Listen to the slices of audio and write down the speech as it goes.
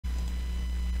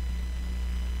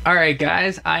Alright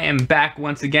guys, I am back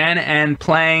once again and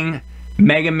playing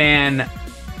Mega Man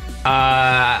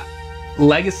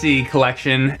Legacy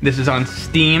Collection. This is on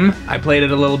Steam. I played it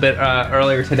a little bit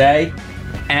earlier today,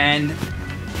 and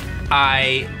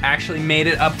I actually made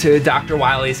it up to Dr.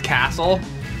 Wily's castle.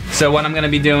 So what I'm going to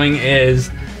be doing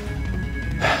is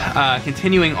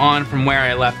continuing on from where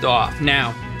I left off.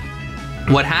 Now,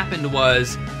 what happened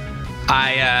was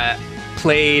I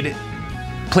played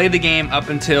the game up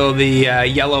until the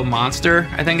yellow monster,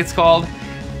 I think it's called,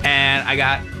 and I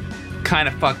got kind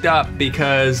of fucked up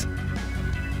because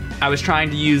I was trying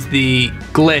to use the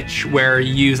glitch where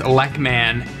you use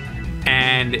Elecman,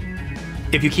 and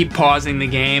if you keep pausing the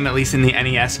game, at least in the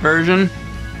NES version,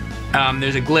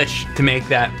 there's a glitch to make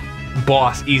that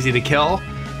boss easy to kill.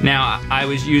 Now, I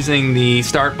was using the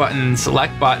start button and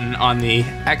select button on the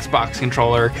Xbox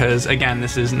controller because, again,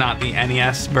 this is not the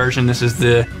NES version, this is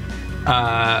the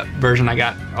version I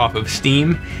got off of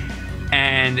Steam.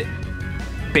 And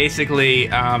basically,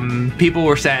 people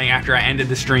were saying after I ended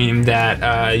the stream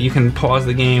that you can pause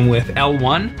the game with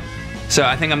L1. So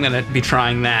I think I'm gonna be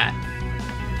trying that.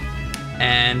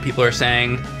 And people are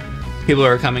saying, people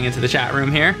are coming into the chat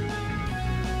room here.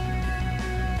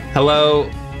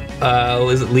 Hello,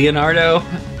 is it Leonardo?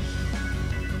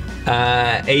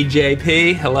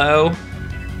 AJP, hello.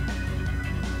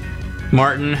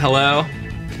 Martin, hello.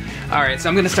 Alright, so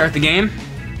I'm gonna start the game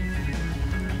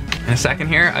in a second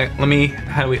here.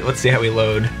 Let's see how we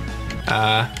load.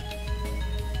 I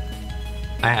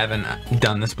haven't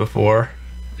done this before,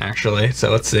 actually, so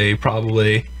let's see,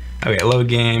 probably, okay, load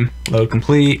game, load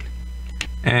complete,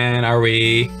 and are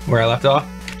we where I left off?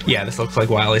 Yeah, this looks like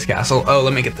Wily's castle. Oh,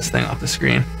 let me get this thing off the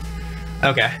screen.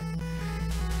 Okay,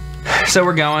 so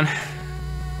we're going.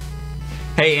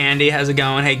 Hey Andy, how's it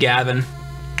going? Hey Gavin.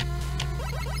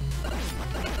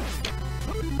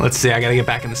 Let's see, I gotta get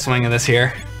back in the swing of this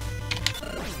here.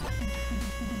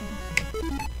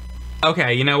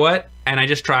 Okay, you know what? And I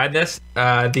just tried this.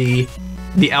 The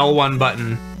L1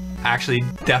 button actually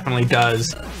definitely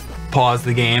does pause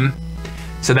the game.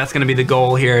 So that's gonna be the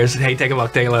goal here is, hey, take a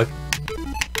look, take a look.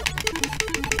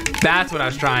 That's what I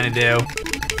was trying to do.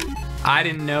 I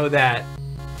didn't know that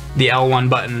the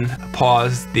L1 button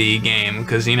paused the game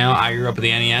because, you know, I grew up with the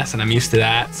NES and I'm used to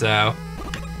that, so.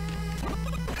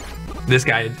 This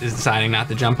guy is deciding not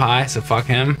to jump high, so fuck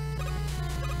him.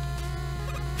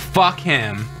 Fuck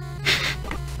him.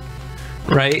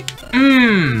 Right?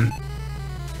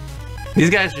 These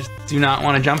guys just do not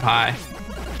want to jump high.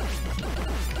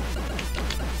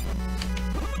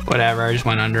 Whatever, I just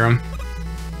went under him.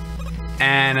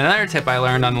 And another tip I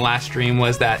learned on the last stream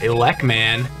was that Electric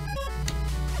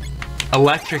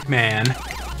Man,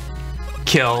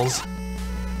 kills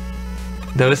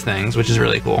those things, which is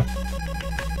really cool.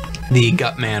 The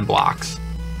Gutman blocks.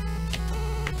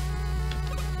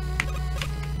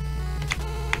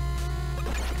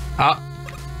 Oh,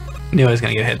 knew I was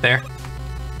gonna get hit there.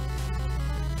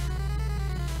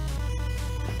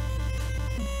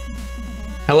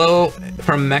 Hello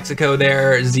from Mexico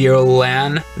there, Zero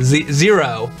Lan.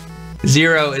 Zero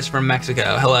is from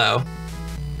Mexico, hello.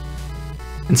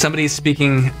 And somebody's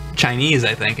speaking Chinese,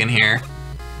 I think, in here.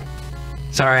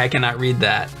 Sorry, I cannot read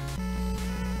that.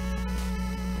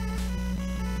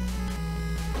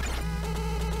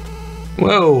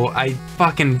 Whoa, I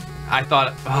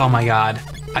thought, oh my god.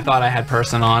 I thought I had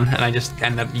person on, and I just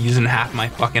ended up using half my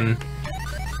fucking,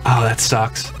 oh, that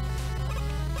sucks.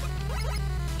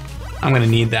 I'm gonna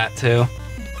need that too.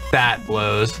 That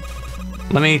blows.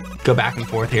 Let me go back and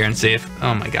forth here and see if,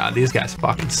 oh my god, these guys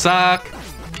fucking suck.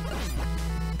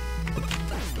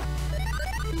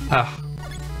 Ugh.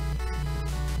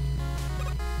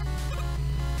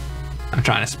 I'm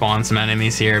trying to spawn some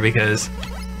enemies here because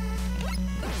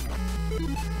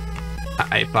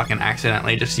I fucking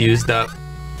accidentally just used up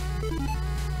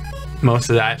most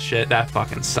of that shit. That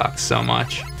fucking sucks so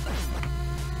much.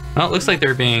 Well, it looks like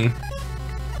they're being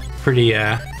pretty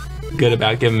good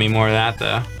about giving me more of that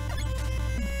though.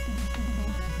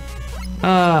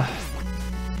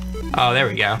 Oh, there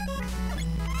we go.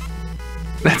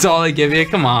 That's all they give you?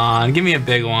 Come on, give me a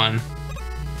big one.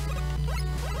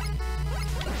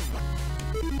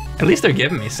 At least they're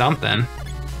giving me something.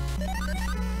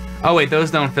 Oh wait, those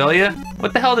don't fill you?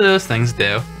 What the hell do those things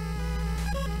do?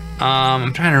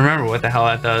 I'm trying to remember what the hell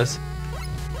that does.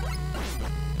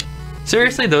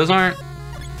 Seriously, those aren't...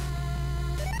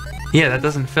 Yeah, that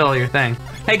doesn't fill your thing.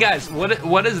 Hey guys,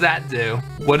 what does that do?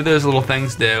 What do those little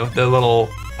things do? The little,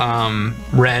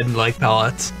 red, like,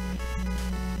 pellets.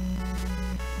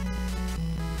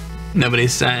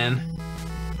 Nobody's saying.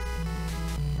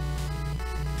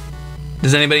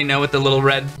 Does anybody know what the little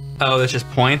red... Oh, that's just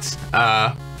points?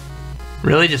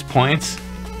 Really, just points?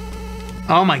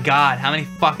 Oh my god, how many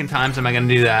fucking times am I gonna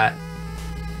do that?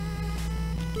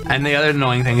 And the other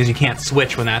annoying thing is you can't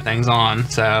switch when that thing's on,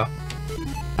 so...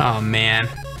 Oh man.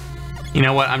 You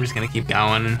know what, I'm just gonna keep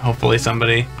going and hopefully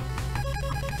somebody...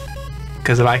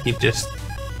 Because if I keep just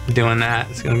doing that,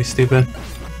 it's gonna be stupid.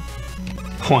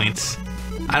 Points.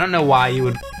 I don't know why you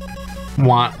would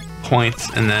want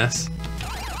points in this.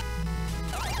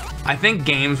 I think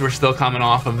games were still coming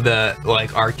off of the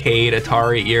like arcade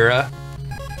Atari era,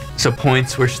 so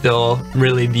points were still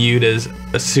really viewed as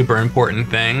a super important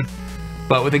thing.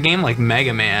 But with a game like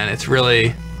Mega Man, it's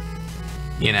really,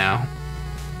 you know,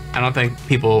 I don't think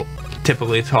people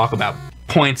typically talk about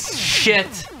points.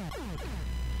 Shit!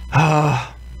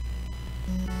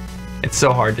 It's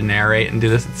so hard to narrate and do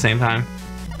this at the same time.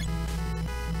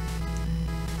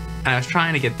 And I was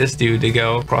trying to get this dude to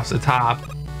go across the top.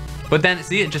 But then,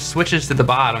 see, it just switches to the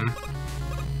bottom.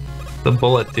 The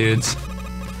bullet dudes.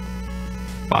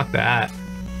 Fuck that.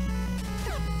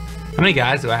 How many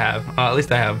guys do I have? Oh, at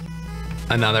least I have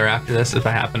another after this if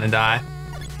I happen to die.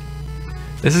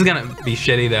 This is gonna be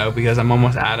shitty though, because I'm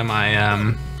almost out of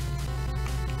my,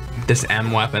 this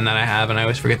M weapon that I have, and I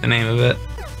always forget the name of it.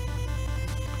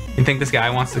 You think this guy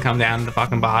wants to come down to the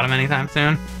fucking bottom anytime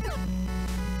soon?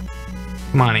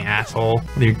 Come on, you asshole,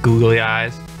 with your googly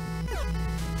eyes.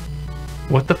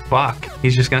 What the fuck?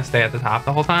 He's just gonna stay at the top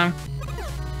the whole time?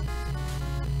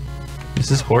 This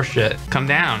is horseshit. Come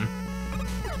down.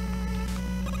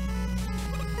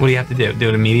 What do you have to do? Do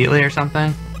it immediately or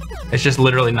something? It's just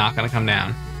literally not gonna come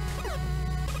down.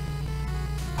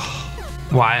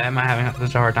 Why am I having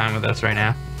such a hard time with this right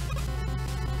now?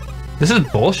 This is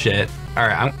bullshit.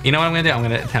 Alright, you know what I'm gonna do? I'm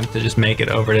gonna attempt to just make it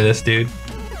over to this dude.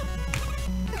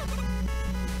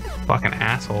 Fucking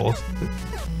assholes.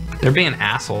 They're being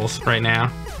assholes right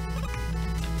now.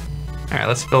 Alright,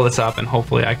 let's fill this up and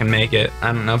hopefully I can make it.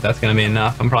 I don't know if that's gonna be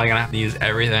enough. I'm probably gonna have to use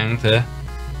everything to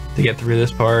get through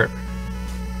this part.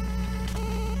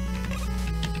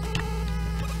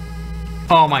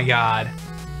 Oh my god.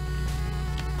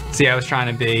 See, I was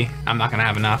trying to be. I'm not gonna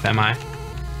have enough, am I?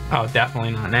 Oh,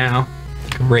 definitely not now.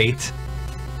 Great.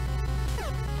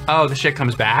 Oh, the shit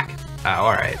comes back? Oh,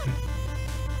 alright.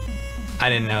 I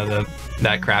didn't know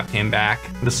that crap came back.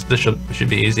 This should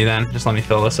be easy then. Just let me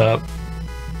fill this up.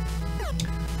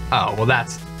 Oh, well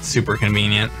that's super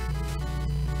convenient.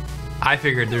 I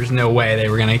figured there's no way they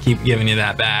were gonna keep giving you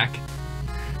that back.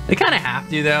 They kind of have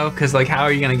to though, because like how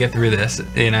are you gonna get through this,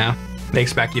 you know? They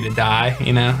expect you to die,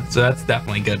 you know? So that's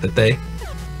definitely good that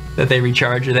they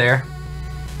recharge you there.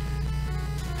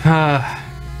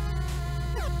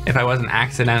 If I wasn't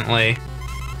accidentally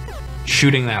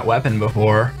shooting that weapon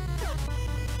before.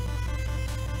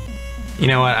 You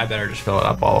know what? I better just fill it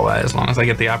up all the way as long as I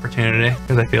get the opportunity,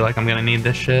 because I feel like I'm gonna need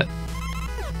this shit.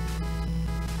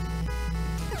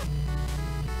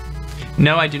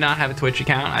 No, I do not have a Twitch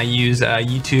account. I use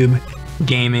YouTube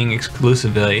Gaming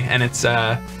exclusively, and it's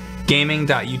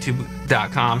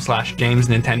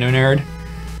gaming.youtube.com/JamesNintendoNerd.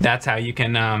 That's how you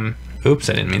can, oops,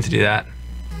 I didn't mean to do that.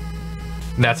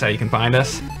 That's how you can find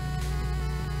us.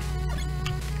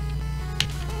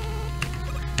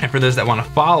 And for those that want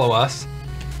to follow us,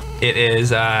 it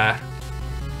is, oh, are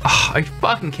you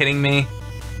fucking kidding me?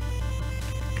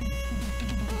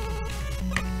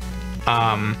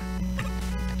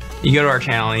 You go to our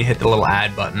channel and you hit the little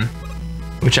add button,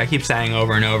 which I keep saying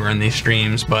over and over in these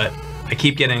streams, but I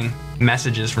keep getting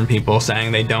messages from people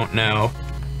saying they don't know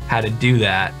how to do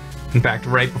that. In fact,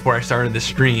 right before I started the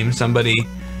stream, somebody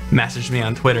messaged me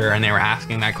on Twitter and they were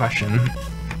asking that question,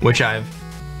 which I've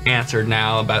answered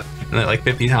now about like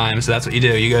 50 times. So that's what you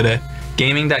do. You go to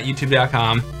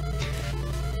gaming.youtube.com.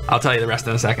 I'll tell you the rest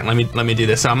in a second. Let me do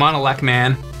this. So I'm on Elect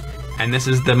Man, and this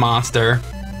is the monster.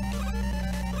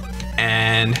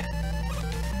 And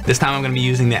this time I'm gonna be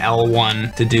using the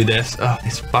L1 to do this. Oh,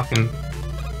 these fucking...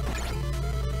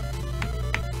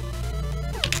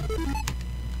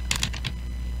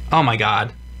 Oh my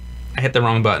god. I hit the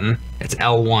wrong button. It's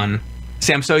L1.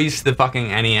 See, I'm so used to the fucking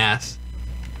NES.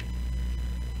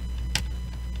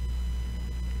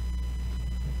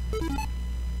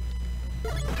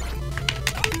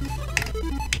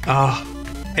 Oh,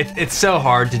 it's so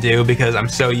hard to do because I'm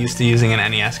so used to using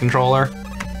an NES controller.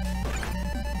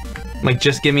 Like,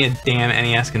 just give me a damn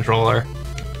NES controller.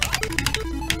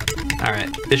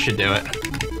 Alright, this should do it.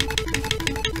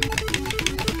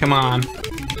 Come on.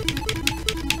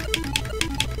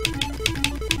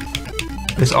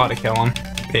 This ought to kill him.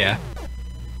 Yeah.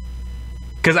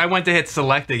 Because I went to hit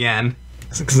select again,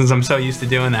 since I'm so used to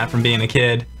doing that from being a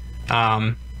kid.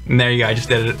 And there you go, I just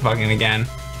did it fucking again.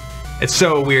 It's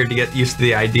so weird to get used to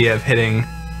the idea of hitting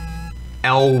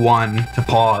L1 to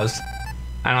pause.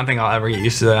 I don't think I'll ever get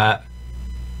used to that.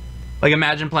 Like,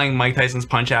 imagine playing Mike Tyson's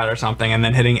Punch-Out or something and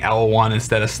then hitting L1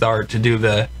 instead of start to do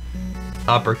the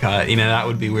uppercut. You know, that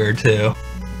would be weird too.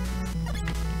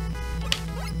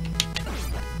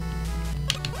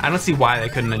 I don't see why they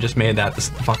couldn't have just made that the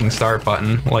fucking start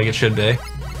button like it should be.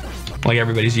 Like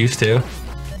everybody's used to.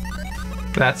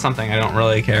 That's something I don't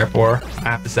really care for, I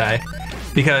have to say.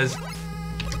 Because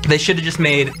they should have just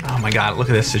made... Oh my god, look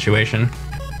at this situation.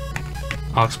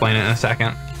 I'll explain it in a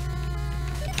second.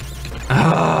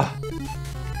 Ugh.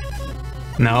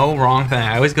 No, wrong thing.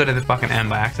 I always go to the fucking M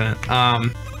by accident. Oh,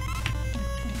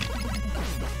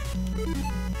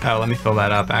 let me fill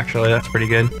that up, actually. That's pretty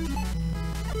good.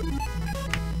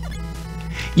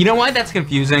 You know why that's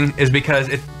confusing? Is because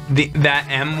that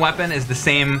M weapon is the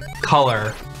same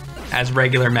color as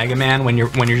regular Mega Man when you're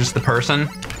just the person.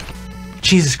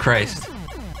 Jesus Christ.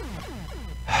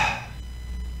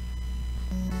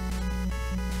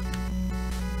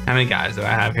 How many guys do I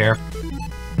have here?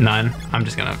 None.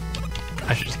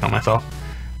 I should just kill myself.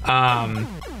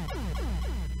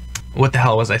 What the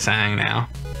hell was I saying now?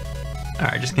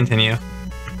 Alright, just continue.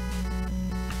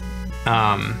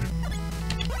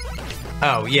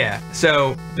 Oh, yeah.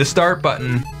 So, the start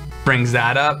button brings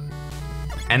that up,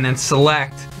 and then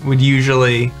select would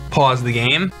usually pause the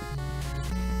game.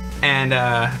 And,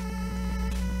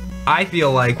 I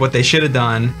feel like what they should have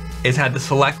done is had the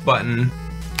select button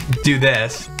do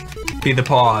this, be the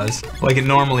pause, like it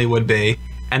normally would be.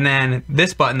 And then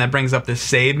this button that brings up the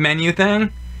save menu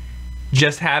thing,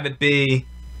 just have it be,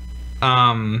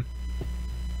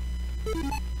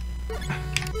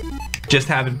 just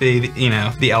have it be, you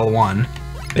know, the L1.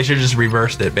 They should have just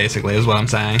reversed it, basically, is what I'm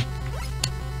saying.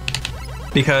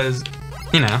 Because,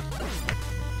 you know,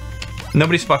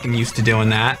 nobody's fucking used to doing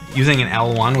that. Using an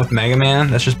L1 with Mega Man,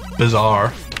 that's just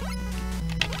bizarre.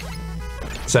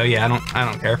 So yeah, I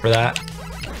don't care for that.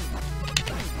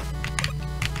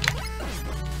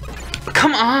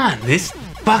 Come on, these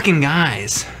fucking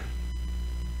guys.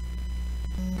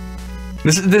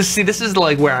 This is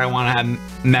like where I want to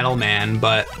have Metal Man,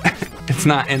 but it's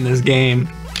not in this game.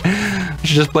 I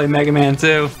should just play Mega Man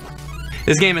 2.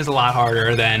 This game is a lot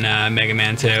harder than Mega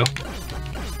Man 2.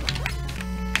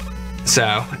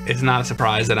 So, it's not a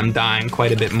surprise that I'm dying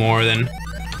quite a bit more than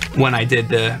when I did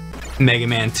the Mega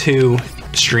Man 2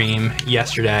 stream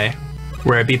yesterday,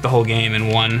 where I beat the whole game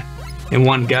in one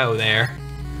go there.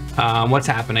 What's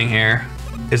happening here?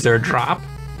 Is there a drop?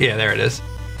 Yeah, there it is.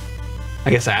 I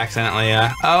guess I accidentally,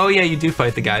 oh yeah, you do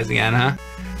fight the guys again, huh?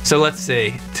 So let's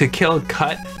see. To kill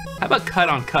Cut. How about Cut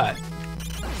on Cut?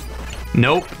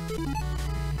 Nope.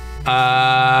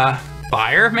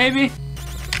 Fire, maybe?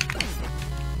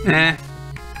 Eh.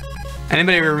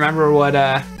 Anybody remember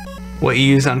what you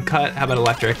use on Cut? How about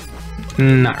Electric?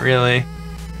 Not really.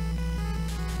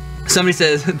 Somebody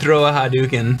says, throw a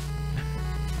Hadouken.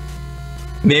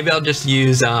 Maybe I'll just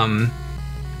use,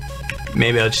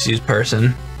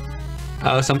 Person.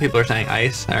 Oh, some people are saying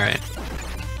Ice. Alright.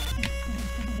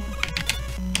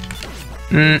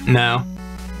 No.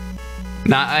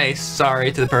 Not Ice.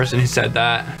 Sorry to the person who said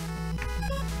that.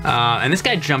 And this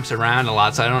guy jumps around a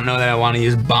lot, so I don't know that I want to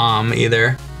use Bomb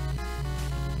either.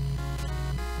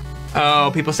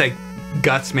 Oh, people say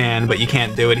Guts Man, but you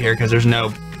can't do it here because there's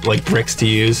no, like, bricks to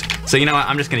use. So you know what?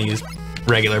 I'm just going to use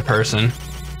regular Person.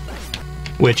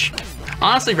 Which,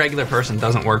 honestly, regular Person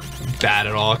doesn't work bad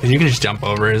at all, because you can just jump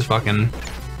over his fucking...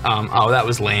 oh, that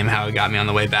was lame how it got me on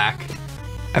the way back.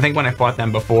 I think when I fought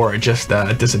them before, it just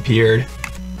disappeared.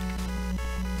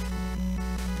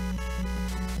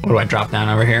 What do I drop down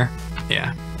over here?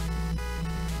 Yeah.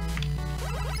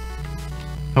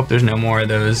 Hope there's no more of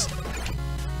those.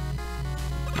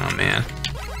 Oh, man.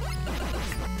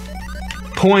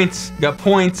 Points! Got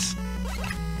points!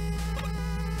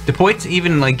 Do points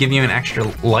even, like, give you an extra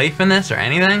life in this or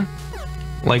anything?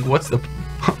 Like, what's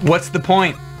the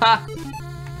point? Ha!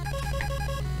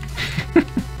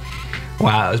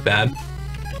 Wow, that was bad.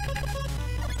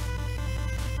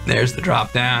 There's the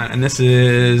drop down, and this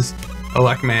is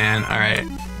Elect Man. Alright.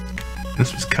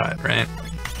 This was Cut, right?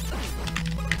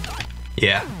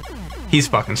 Yeah. He's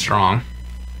fucking strong.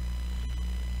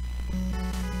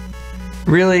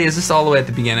 Really? Is this all the way at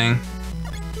the beginning?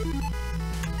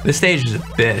 This stage is a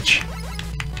bitch.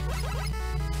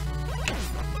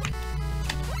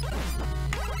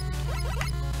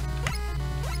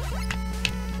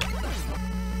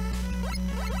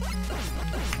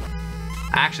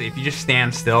 Actually, if you just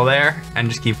stand still there and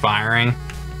just keep firing,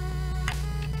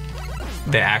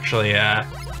 they actually,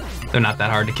 they're not that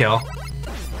hard to kill.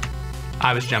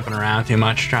 I was jumping around too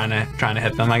much trying to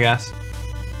hit them, I guess.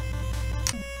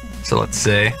 So let's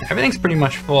see. Everything's pretty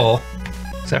much full,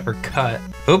 except for cut.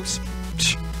 Oops.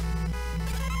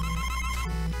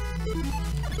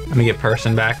 Let me get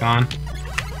person back on.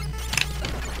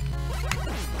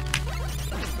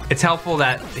 It's helpful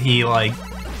that he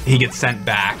gets sent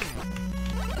back.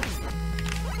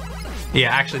 Yeah,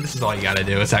 actually, this is all you gotta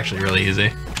do. It's actually really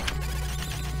easy.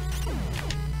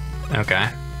 Okay.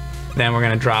 Then we're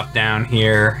gonna drop down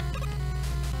here.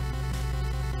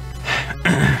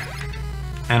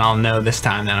 And I'll know this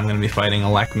time that I'm gonna be fighting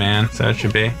Elect Man, so I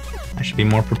should be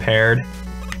more prepared.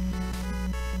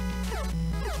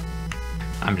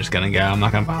 I'm just gonna go, I'm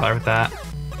not gonna bother with that.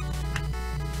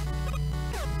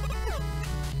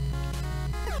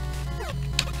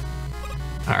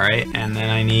 Alright, and then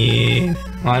I need...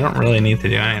 Well, I don't really need to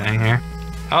do anything here.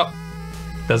 Oh!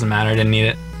 Doesn't matter, I didn't need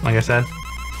it, like I said.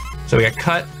 So we got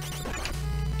cut.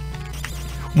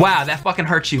 Wow, that fucking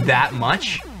hurts you that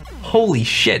much? Holy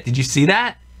shit, did you see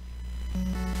that?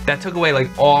 That took away like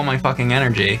all my fucking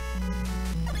energy.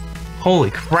 Holy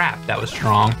crap, that was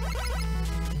strong.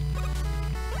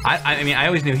 I mean, I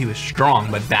always knew he was strong,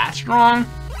 but that strong?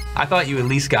 I thought you at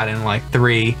least got in like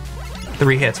three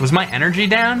hits. Was my energy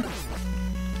down?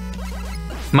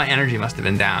 My energy must have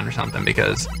been down or something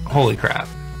because holy crap.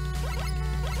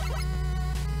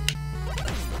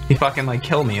 He fucking like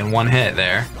killed me in one hit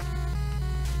there.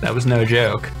 That was no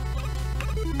joke.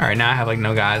 Alright, now I have like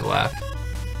no guys left.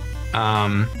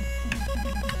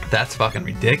 That's fucking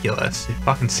ridiculous. You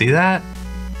fucking see that?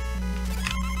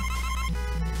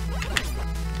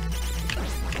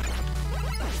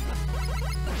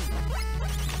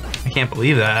 I can't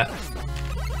believe that.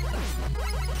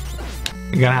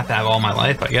 You're gonna have to have all my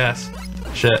life, I guess.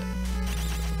 Shit.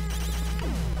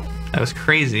 That was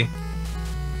crazy.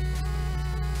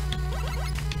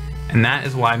 And that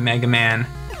is why Mega Man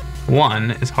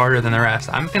 1 is harder than the rest.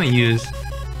 I'm gonna use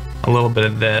a little bit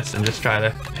of this and just try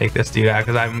to take this dude out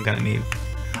because I'm gonna need...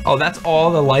 Oh, that's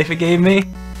all the life it gave me?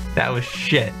 That was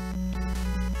shit.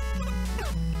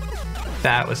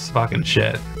 That was fucking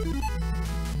shit.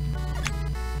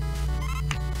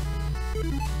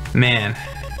 Man.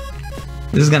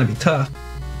 This is gonna be tough.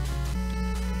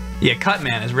 Yeah, Cut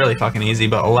Man is really fucking easy,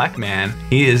 but Elect Man,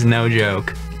 he is no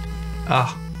joke.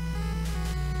 Ugh.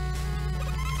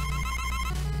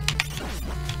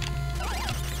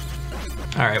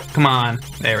 Alright, come on.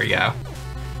 There we go.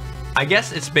 I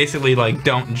guess it's basically like,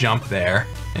 don't jump there,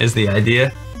 is the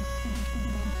idea.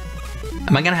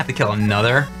 Am I gonna have to kill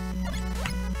another?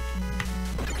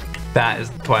 That is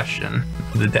the question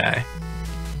of the day.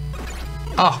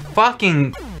 Oh,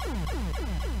 fucking...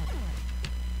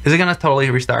 Is it gonna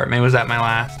totally restart me? Was that my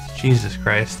last? Jesus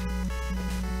Christ.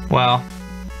 Well,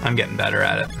 I'm getting better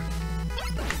at it.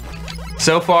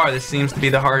 So far, this seems to be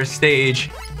the hardest stage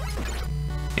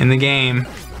in the game.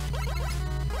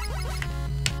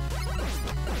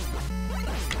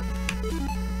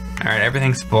 Alright,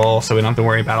 everything's full, so we don't have to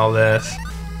worry about all this.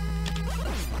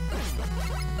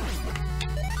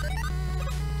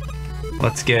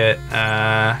 Let's get,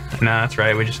 no, that's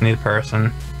right, we just need a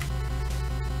person.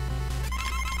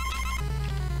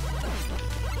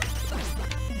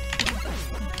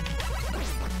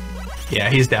 Yeah,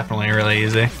 he's definitely really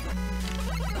easy.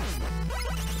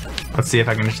 Let's see if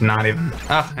I can just not even...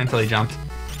 Oh, until he jumped.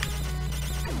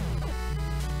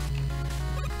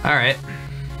 Alright.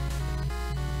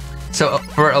 So,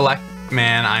 for Elect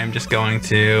Man, I'm just going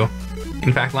to...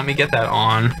 In fact, let me get that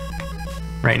on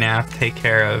right now to take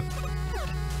care of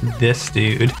this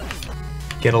dude.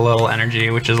 Get a little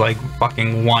energy, which is like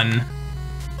fucking one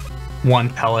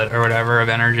pellet or whatever of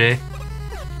energy.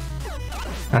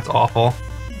 That's awful.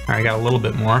 Alright, I got a little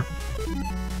bit more.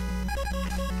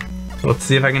 So let's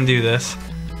see if I can do this.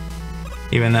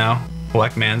 Even though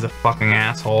Elect Man's a fucking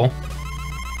asshole.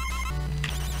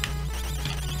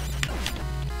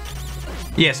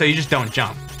 Yeah, so you just don't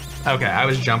jump. Okay, I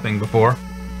was jumping before.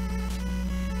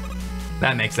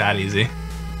 That makes that easy.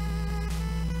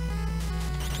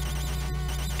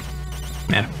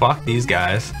 Man, fuck these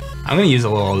guys. I'm gonna use a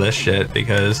little of this shit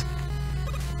because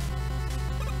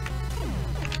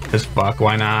fuck,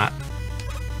 why not?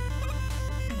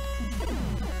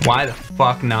 Why the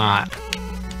fuck not?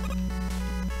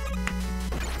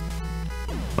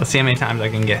 Let's see how many times I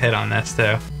can get hit on this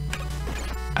too.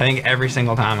 I think every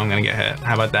single time I'm gonna get hit.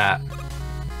 How about that?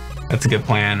 That's a good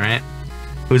plan, right?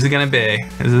 Who's it gonna be?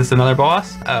 Is this another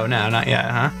boss? Oh no, not yet,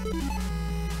 huh?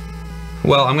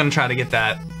 Well, I'm gonna try to get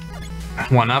that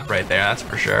one up right there, that's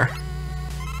for sure.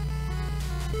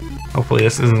 Hopefully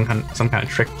this isn't some kind of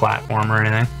trick platform or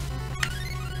anything.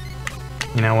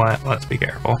 You know what? Let's be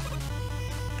careful.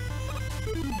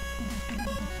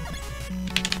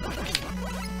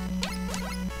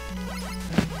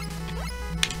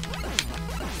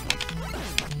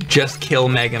 Just kill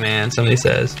Mega Man, somebody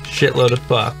says. Shitload of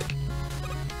fuck.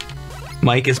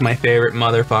 Mike is my favorite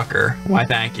motherfucker. Why,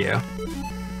 thank you.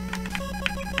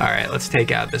 Alright, let's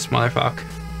take out this motherfucker.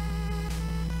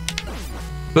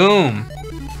 Boom!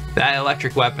 That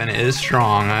electric weapon is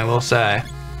strong, I will say.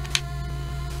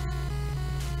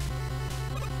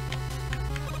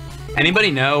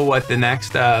 Anybody know what the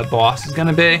next boss is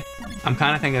gonna be? I'm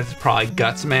kind of thinking it's probably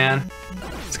Guts Man.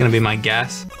 It's gonna be my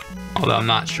guess, although I'm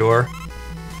not sure.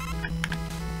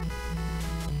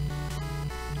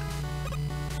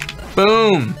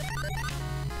 Boom!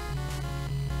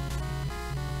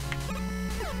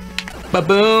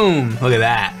 Ba-boom! Look at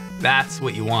that. That's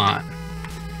what you want.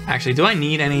 Actually, do I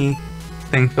need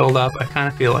anything filled up? I kind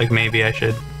of feel like maybe I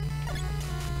should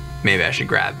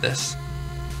grab this.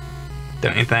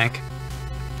 Don't you think?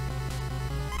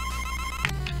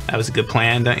 That was a good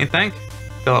plan, don't you think?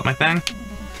 Fill up my thing.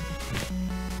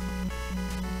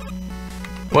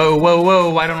 Whoa, whoa, whoa,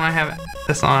 why don't I have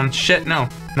this on? Shit, no.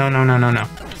 No, no, no, no, no.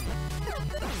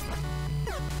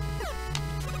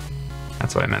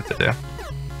 That's what I meant to do.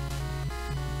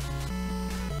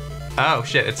 Oh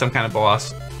shit, it's some kind of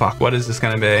boss. Fuck, what is this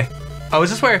gonna be? Oh,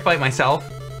 is this where I fight myself?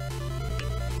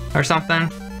 Or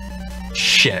something?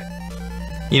 Shit.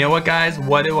 You know what, guys?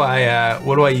 What do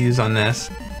I use on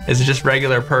this? Is it just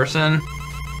regular person?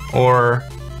 Or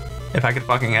if I could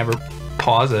fucking ever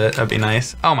pause it, that'd be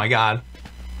nice. Oh my god.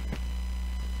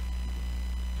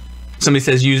 Somebody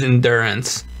says use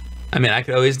endurance. I mean, I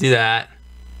could always do that.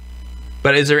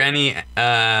 But is there any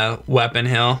weapon,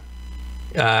 Hill?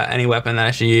 Any weapon that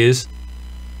I should use?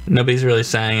 Nobody's really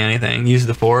saying anything. Use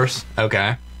the force?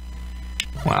 Okay.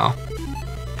 Well,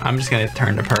 I'm just gonna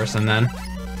turn to person then.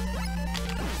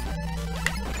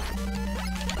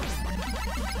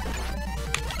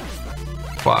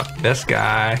 Fuck this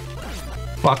guy.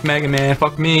 Fuck Mega Man,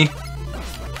 fuck me.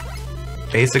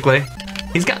 Basically.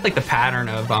 He's got like the pattern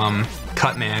of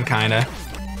Cutman kinda.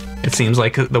 It seems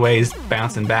like the way he's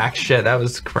bouncing back. Shit, that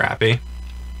was crappy.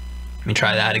 Let me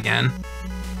try that again.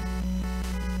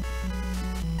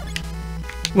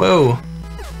 Whoa.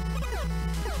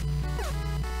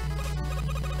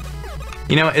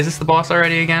 You know what, is this the boss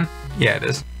already again? Yeah, it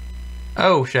is.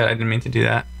 Oh shit, I didn't mean to do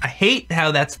that. I hate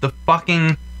how that's the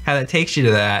fucking, how that takes you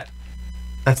to that.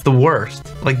 That's the worst.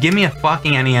 Like, give me a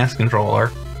fucking NES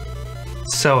controller.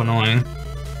 It's so annoying.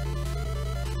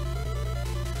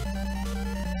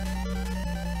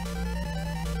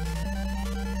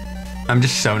 I'm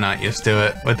just so not used to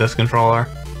it with this controller.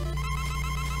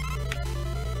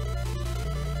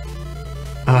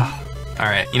 Ugh.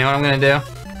 Alright, you know what I'm gonna do?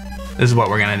 This is what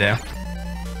we're gonna do.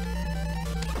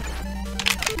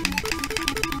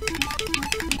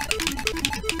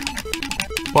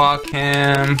 Fuck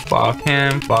him, fuck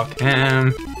him, fuck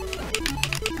him.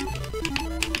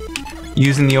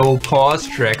 Using the old pause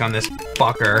trick on this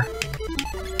fucker.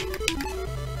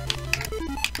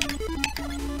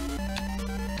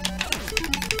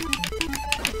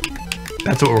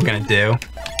 That's what we're gonna do.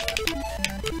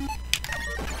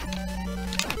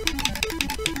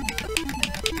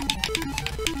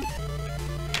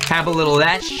 Have a little of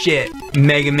that shit,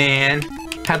 Mega Man.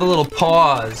 Have a little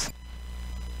pause.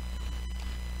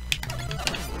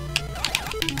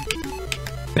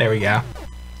 There we go.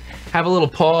 Have a little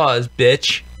pause,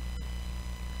 bitch.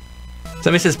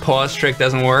 Somebody says pause trick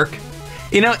doesn't work.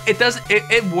 You know, it does.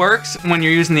 It works when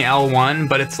you're using the L1,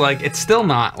 but it's like, it's still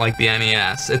not like the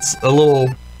NES. It's a little,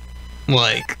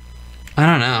 like, I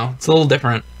don't know. It's a little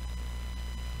different.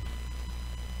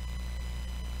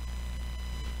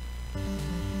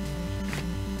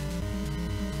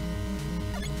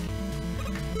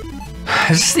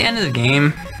 Is this the end of the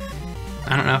game?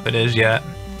 I don't know if it is yet.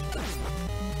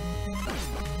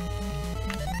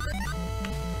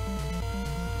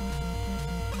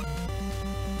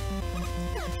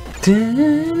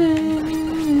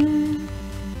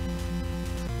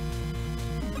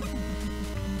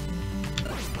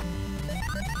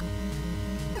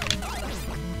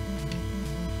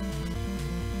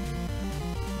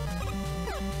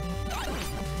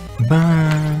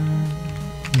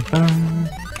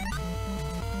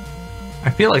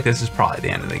 I feel like this is probably the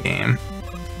end of the game.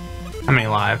 How many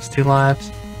lives? 2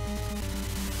 lives?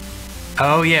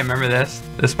 Oh yeah, remember this?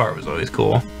 This part was always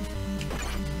cool.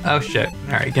 Oh shit.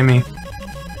 Alright, give me...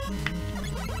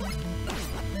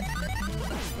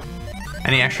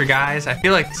 Any extra guys? I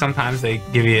feel like sometimes they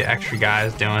give you extra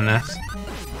guys doing this.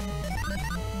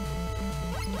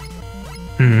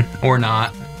 Or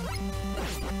not.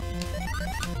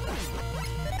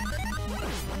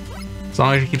 As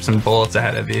long as you keep some bullets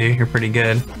ahead of you, you're pretty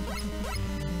good.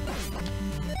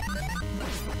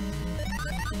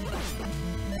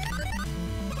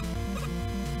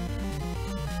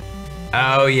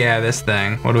 Oh yeah, this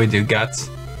thing. What do we do? Guts?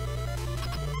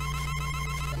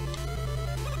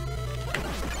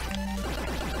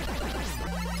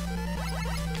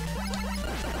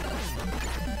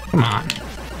 Come on.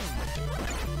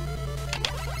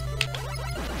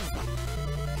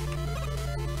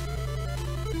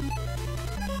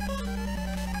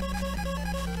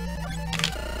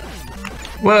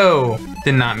 Whoa!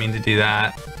 Did not mean to do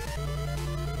that.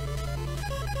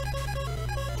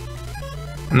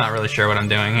 I'm not really sure what I'm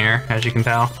doing here, as you can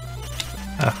tell.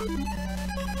 Ugh.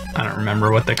 I don't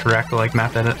remember what the correct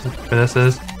method for this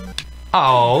is.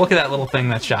 Oh, look at that little thing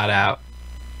that shot out.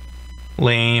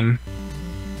 Lame.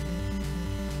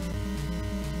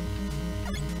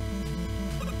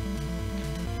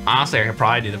 Honestly, I could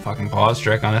probably do the fucking pause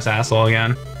trick on this asshole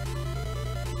again.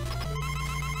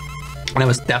 And I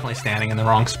was definitely standing in the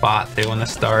wrong spot too when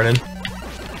this started.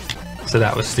 So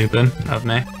that was stupid of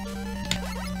me.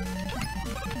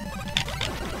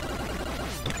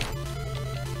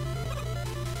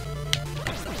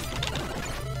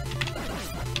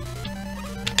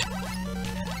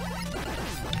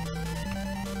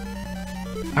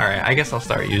 Alright, I guess I'll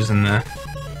start using the...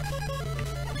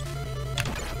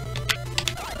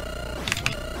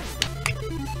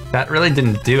 That really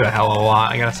didn't do a hell of a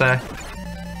lot, I gotta say.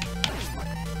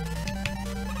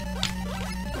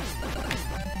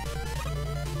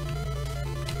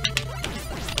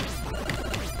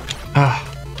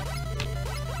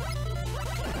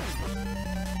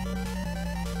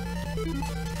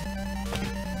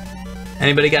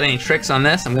 Anybody got any tricks on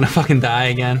this? I'm gonna fucking die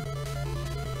again.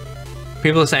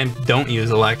 People are saying don't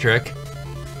use electric.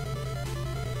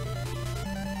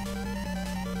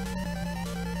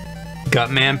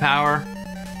 Gut manpower?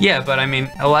 Yeah, but I mean,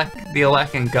 the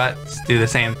elect and guts do the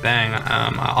same thing.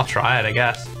 I'll try it, I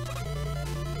guess.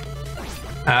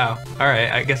 Oh,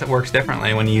 alright, I guess it works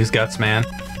differently when you use guts, man.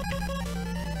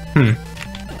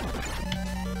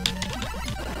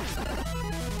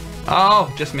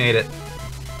 Oh, just made it.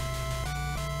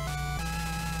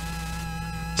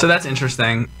 So that's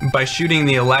interesting. By shooting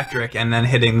the electric and then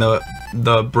hitting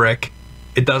the brick,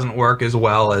 it doesn't work as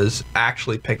well as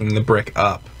actually picking the brick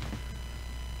up.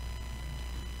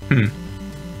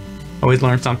 Always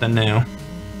learn something new.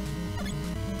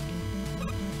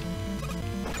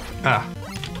 Ah.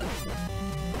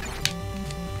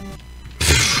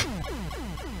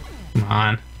 Come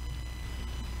on.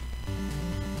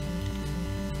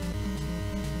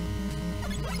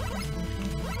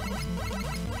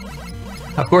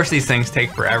 Of course these things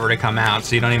take forever to come out,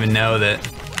 so you don't even know that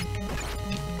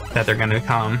they're gonna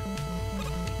come.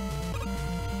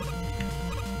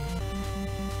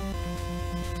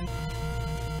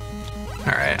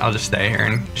 Alright, I'll just stay here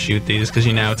and shoot these, because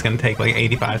you know it's gonna take like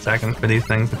 85 seconds for these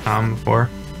things to come before.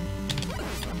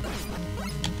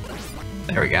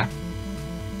 There we go.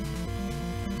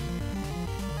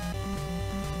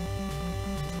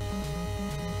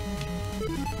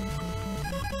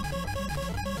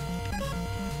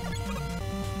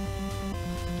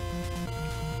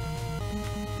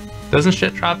 Doesn't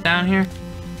shit drop down here?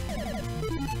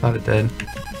 Thought it did.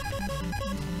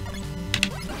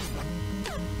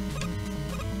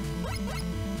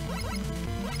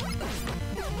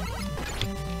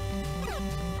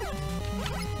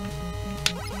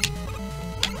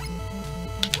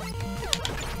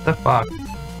 What the fuck?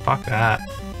 Fuck that.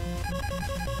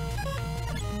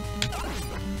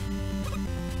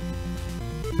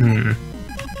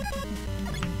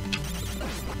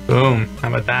 Boom. How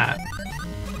about that?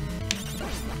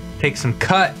 Take some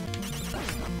cut.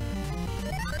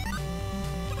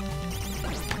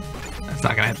 That's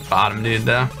not gonna hit the bottom, dude,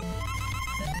 though.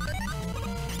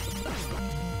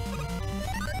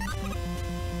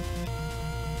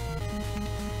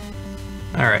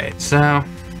 Alright, so...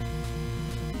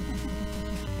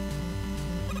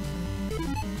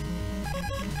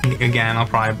 Again, I'll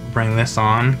probably bring this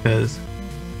on, because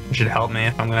it should help me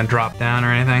if I'm gonna drop down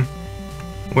or anything.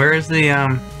 Where is the,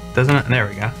 doesn't it? There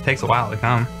we go. It takes a while to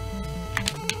come.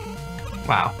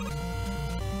 Wow.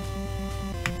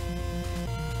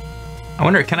 I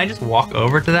wonder, can I just walk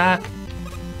over to that?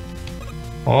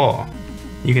 Oh,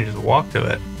 you can just walk to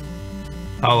it.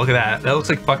 Oh, look at that. That looks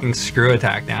like fucking screw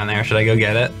attack down there. Should I go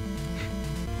get it?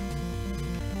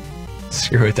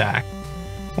 Screw attack.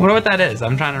 I wonder what that is.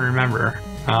 I'm trying to remember.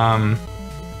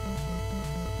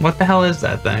 What the hell is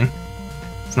that thing?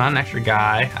 It's not an extra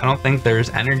guy. I don't think there's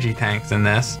energy tanks in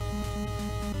this.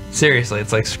 Seriously,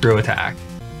 it's like screw attack.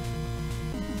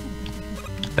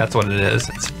 That's what it is.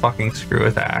 It's fucking screw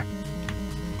attack.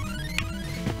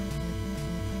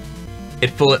 It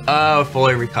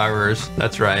fully recovers.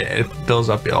 That's right. It fills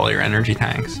up all your energy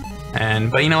tanks.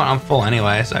 But you know what? I'm full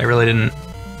anyway, so I really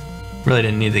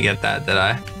didn't need to get that, did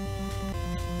I?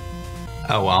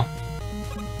 Oh well.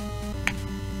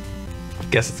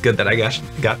 Guess it's good that I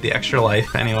got the extra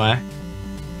life anyway.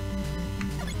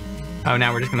 Oh,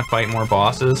 now we're just gonna fight more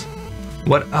bosses.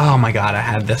 What? Oh my god, I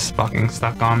had this fucking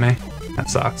stuck on me. That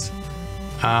sucks.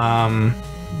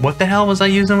 What the hell was I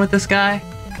using with this guy?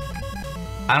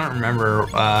 I don't remember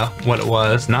what it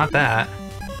was. Not that.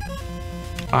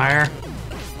 Fire.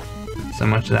 So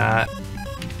much of that.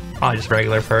 Probably just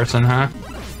regular person, huh?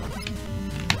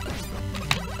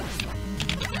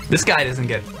 This guy doesn't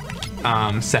get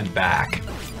sent back.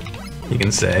 You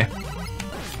can see. I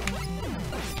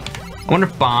wonder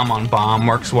if bomb on bomb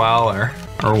works well or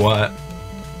what.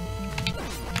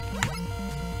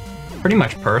 Pretty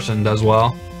much person does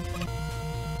well.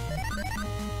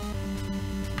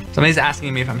 Somebody's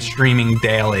asking me if I'm streaming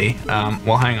daily.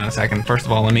 Well, hang on a second. First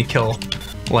of all, let me kill,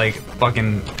 like,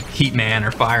 fucking Heatman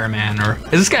or Fireman, or...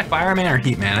 Is this guy Fireman or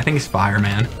Heatman? I think he's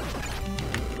Fireman.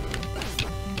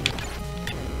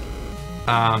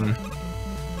 I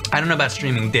don't know about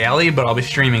streaming daily, but I'll be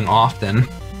streaming often,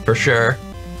 for sure.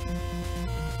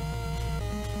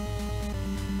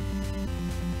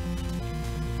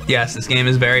 Yes, this game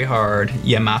is very hard.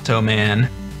 Yamato man.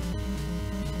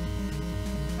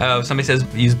 Oh, somebody says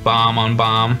use bomb on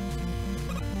bomb.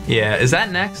 Yeah, is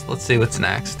that next? Let's see what's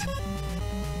next.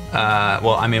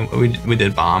 Well, I mean, we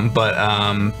did bomb, but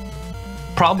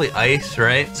probably ice,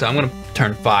 right? So I'm gonna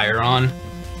turn fire on,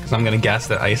 because I'm gonna guess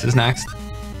that ice is next.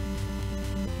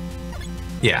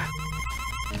 Yeah.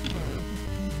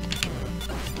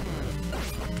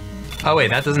 Oh wait,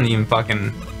 that doesn't even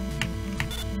fucking...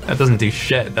 That doesn't do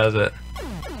shit, does it?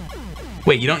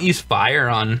 Wait, you don't use fire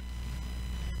on...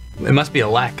 It must be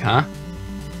elect, huh?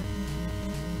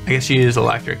 I guess you use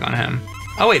electric on him.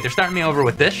 Oh wait, they're starting me over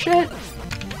with this shit?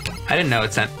 I didn't know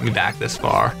it sent me back this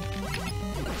far.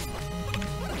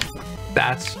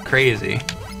 That's crazy.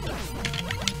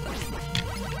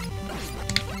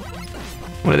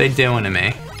 What are they doing to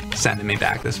me? Sending me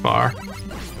back this far.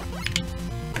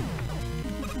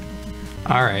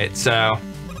 Alright, so...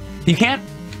 You can't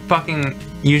fucking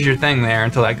use your thing there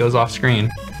until that goes off screen.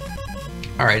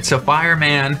 Alright, so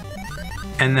Fireman,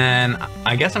 and then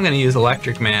I guess I'm gonna use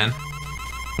Electric Man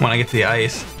when I get to the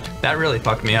ice. That really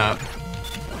fucked me up.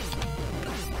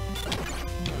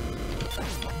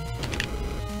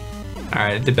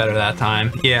 Alright, it did better that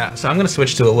time. Yeah, so I'm gonna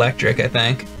switch to Electric, I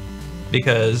think,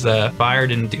 because Fire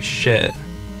didn't do shit.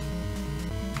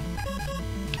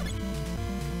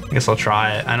 I guess I'll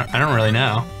try it. I don't really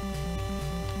know.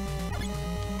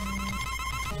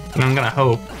 I'm gonna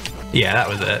hope. Yeah, that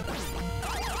was it.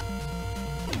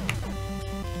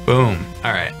 Boom.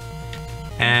 Alright.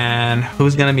 And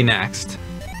who's gonna be next?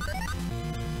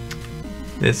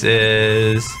 This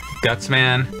is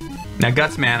Gutsman. Now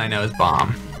Gutsman I know is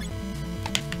bomb.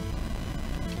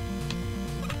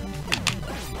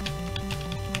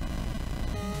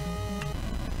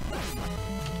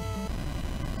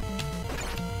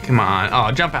 Come on.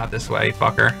 Oh, jump out this way,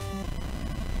 fucker.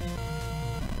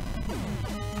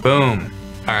 Boom.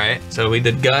 Alright, so we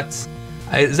did Guts.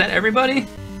 Is that everybody?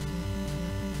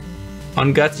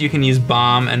 On Guts, you can use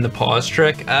bomb and the pause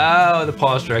trick. Oh, the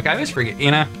pause trick. I always forget, you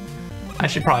know? I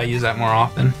should probably use that more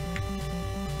often.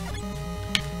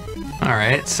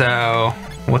 Alright, so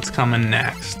what's coming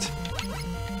next?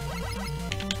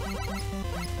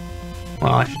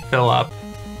 Well, I should fill up.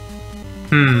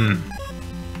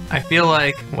 I feel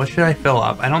like, what should I fill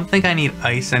up? I don't think I need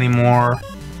ice anymore.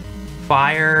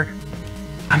 Fire.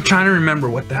 I'm trying to remember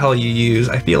what the hell you use.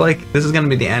 I feel like this is gonna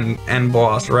be the end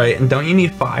boss, right? And don't you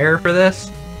need fire for this?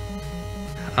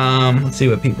 Let's see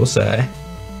what people say.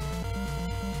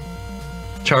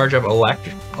 Charge up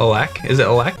elect. Is it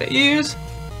elect that you use?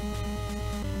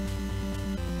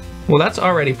 Well, that's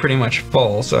already pretty much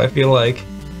full, so I feel like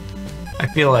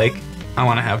I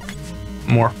want to have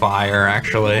more fire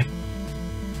actually.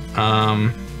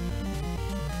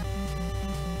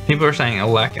 People are saying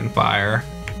elect and fire.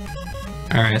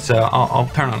 Alright, so I'll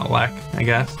turn on elect, I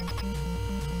guess.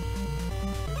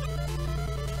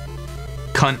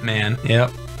 Cunt man,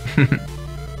 yep.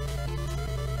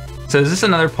 So is this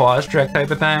another pause trick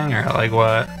type of thing, or like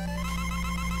what?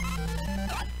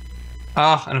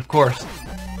 Oh, and of course.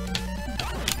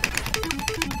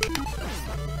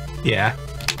 Yeah.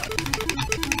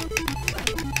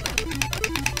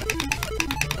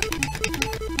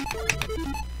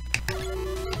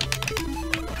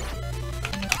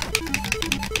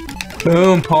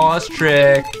 Boom, pause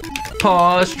trick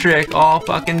all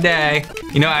fucking day.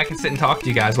 You know, I can sit and talk to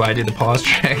you guys while I do the pause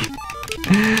trick.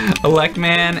 Elect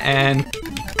Man and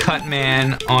Cut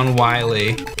Man on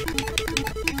Wily.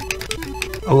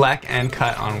 Elect and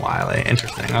cut on Wiley.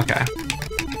 Interesting, okay.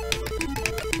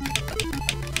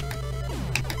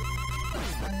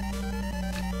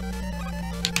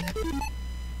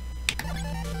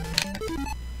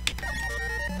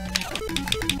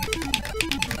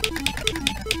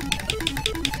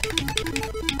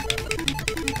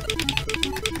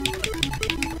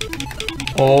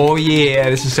 Oh yeah,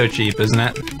 this is so cheap, isn't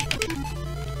it?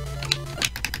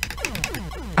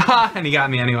 Ha! And he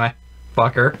got me anyway.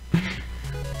 Fucker.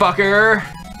 Fucker!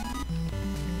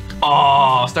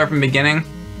 Oh, start from the beginning?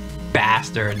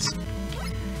 Bastards.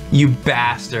 You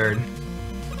bastard.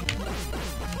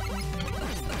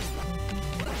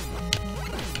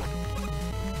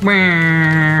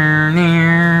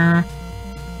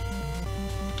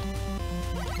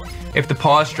 If the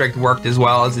pause strict worked as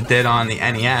well as it did on the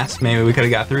NES, maybe we could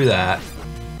have got through that.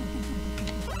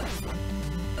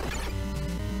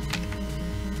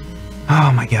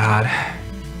 Oh my god.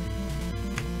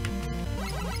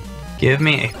 Give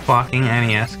me a fucking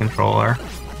NES controller.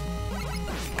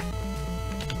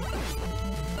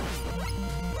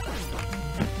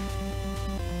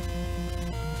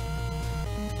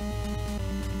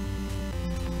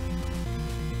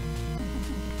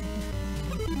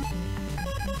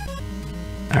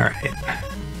 Alright.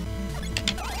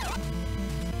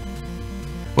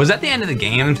 Was that the end of the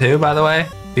game too, by the way?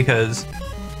 Because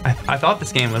I thought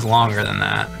this game was longer than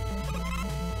that.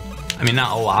 I mean,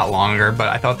 not a lot longer, but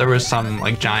I thought there was some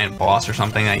like giant boss or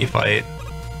something that you fight.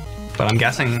 But I'm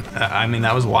guessing, I mean,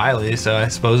 that was Wiley, so I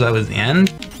suppose that was the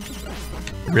end?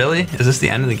 Really? Is this the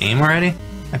end of the game already?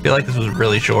 I feel like this was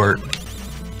really short.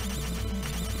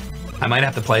 I might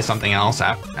have to play something else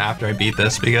after I beat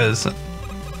this because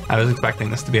I was expecting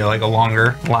this to be like a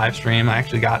longer live stream. I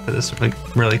actually got to this like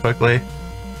really quickly.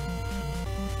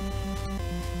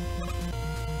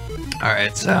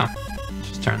 Alright, so let's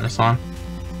just turn this on.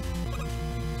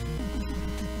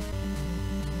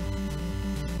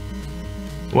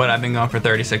 What, I've been going for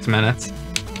 36 minutes?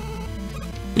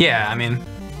 Yeah, I mean,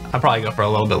 I'll probably go for a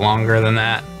little bit longer than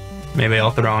that. Maybe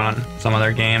I'll throw on some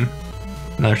other game.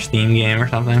 Another Steam game or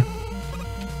something.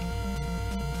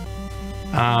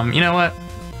 You know what?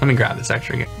 Let me grab this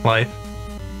extra life.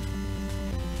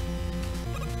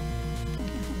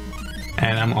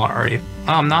 And I'm already...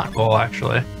 Oh, I'm not full,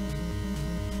 actually.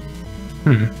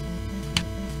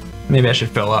 Maybe I should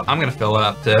fill up. I'm gonna fill it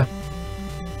up, too.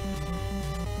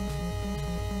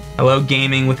 Hello,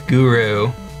 Gaming with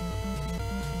Guru.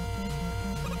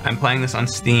 I'm playing this on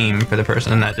Steam for the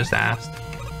person that just asked.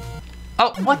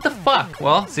 Oh, what the fuck?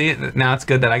 Well, see, now it's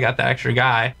good that I got the extra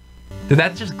guy. Did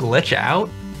that just glitch out?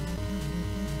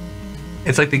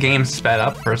 It's like the game sped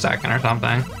up for a second or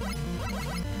something.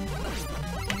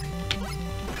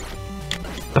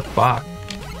 The fuck?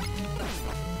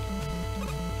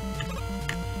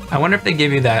 I wonder if they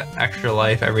give you that extra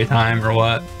life every time or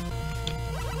what.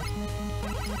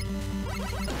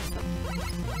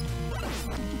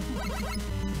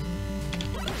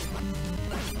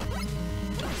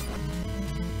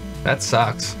 That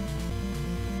sucks.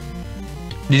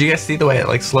 Did you guys see the way it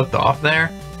like slipped off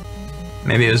there?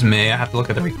 Maybe it was me. I have to look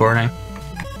at the recording.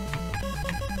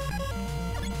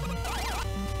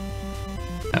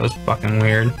 That was fucking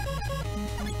weird.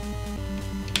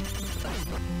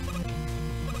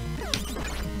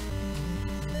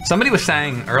 Somebody was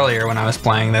saying earlier when I was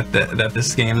playing that that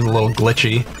this game is a little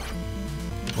glitchy.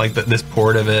 Like this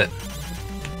port of it.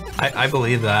 I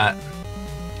believe that.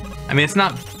 I mean, it's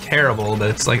not terrible, but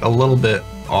it's like a little bit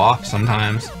off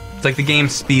sometimes. It's like the game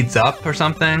speeds up or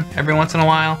something every once in a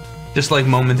while. Just like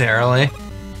momentarily.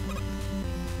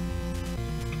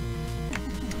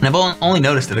 And I've only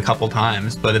noticed it a couple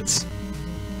times, but it's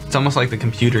almost like the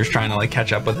computer's trying to like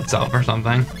catch up with itself or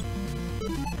something.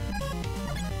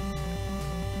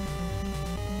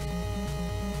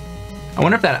 I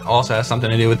wonder if that also has something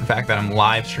to do with the fact that I'm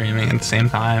live streaming at the same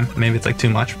time. Maybe it's like too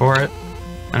much for it.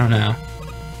 I don't know.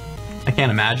 I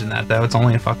can't imagine that though. It's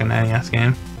only a fucking NES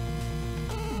game.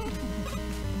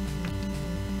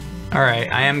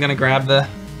 Alright, I am gonna grab the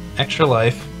extra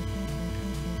life.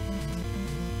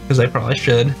 Because I probably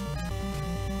should.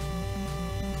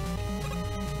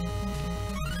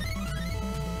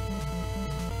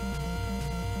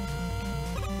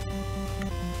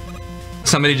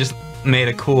 Somebody just made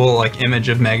a cool like image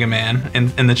of Mega Man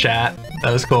in the chat.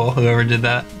 That was cool, whoever did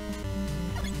that.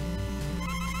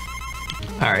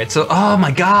 Alright, so, oh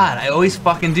my god, I always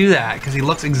fucking do that, because he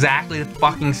looks exactly the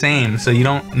fucking same, so you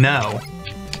don't know.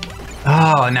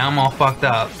 Oh, now I'm all fucked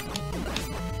up.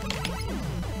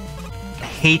 I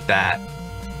hate that.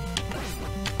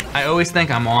 I always think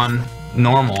I'm on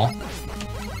normal.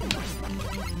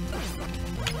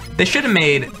 They should have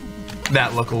made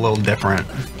that look a little different.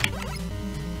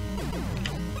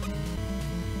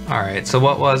 Alright, so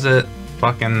what was it?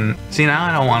 Fucking... See, now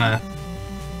I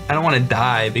don't want to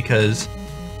die because...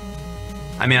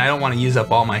 I mean, I don't want to use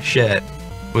up all my shit,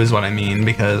 was what I mean,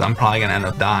 because I'm probably gonna end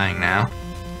up dying now.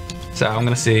 So I'm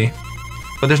gonna see.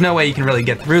 But there's no way you can really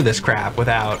get through this crap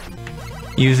without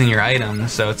using your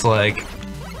items, so it's like...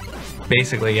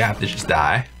 Basically, you have to just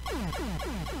die.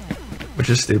 Which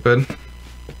is stupid.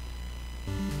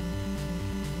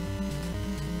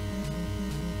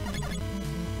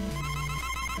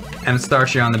 And it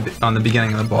starts you on the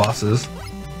beginning of the bosses.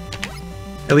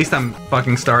 At least I'm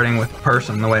fucking starting with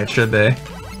person the way it should be.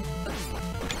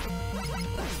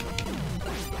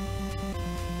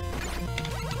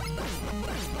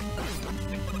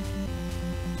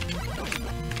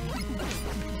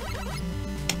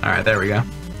 Alright, there we go.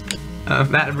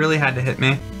 That really had to hit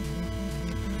me.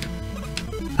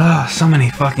 Oh, so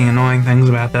many fucking annoying things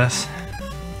about this.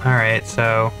 Alright,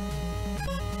 so...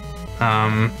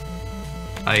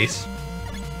 ice.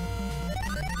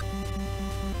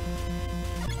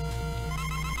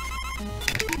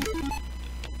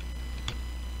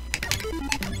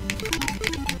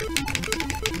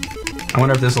 I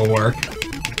wonder if this will work.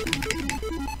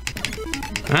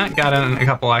 Got in a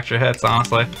couple extra hits,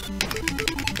 honestly.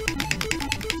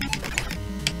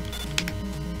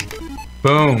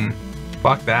 Boom.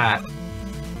 Fuck that.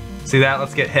 See that?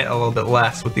 Let's get hit a little bit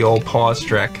less with the old pause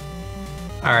trick.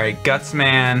 Alright,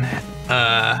 Gutsman,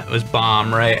 it was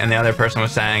bomb, right? And the other person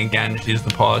was saying, again, just use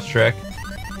the pause trick.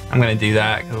 I'm gonna do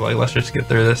that, because, like, let's just get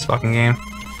through this fucking game.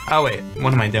 Oh, wait,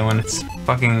 what am I doing? It's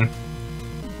fucking,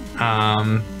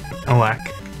 Elec.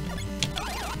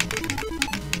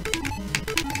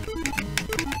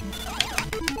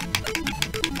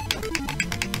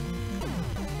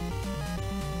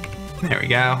 There we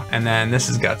go. And then this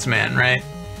is Gutsman, right?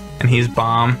 And he's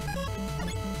bomb.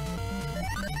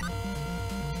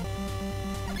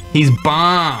 He's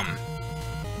bomb.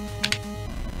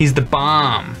 He's the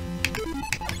bomb.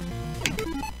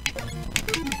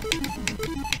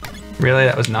 Really?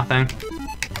 That was nothing?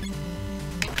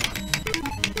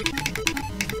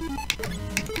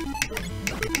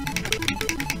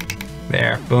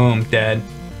 There. Boom. Dead.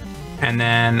 And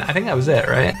then I think that was it,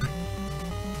 right?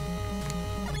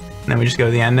 And then we just go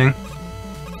to the ending.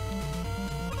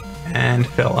 And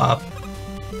fill up.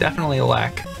 Definitely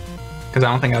Elec. Because I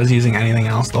don't think I was using anything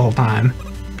else the whole time.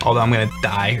 Although I'm gonna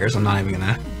die here, so I'm not even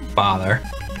gonna bother.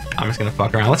 I'm just gonna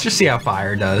fuck around. Let's just see how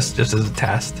fire does, just as a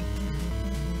test.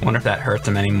 Wonder if that hurts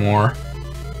him anymore.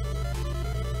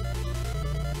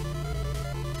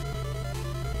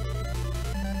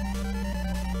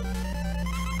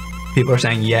 People are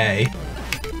saying yay.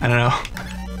 I don't know.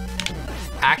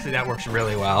 Actually, that works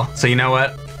really well. So you know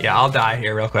what? Yeah, I'll die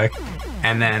here real quick.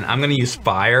 And then I'm gonna use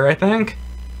fire, I think.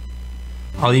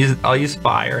 I'll use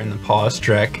fire in the pause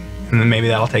trick, and then maybe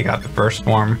that'll take out the first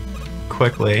form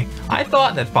quickly. I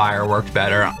thought that fire worked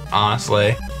better,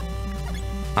 honestly.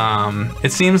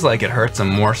 It seems like it hurts him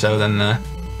more so than the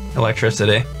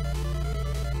electricity.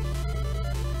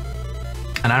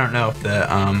 And I don't know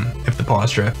if the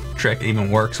pause trick even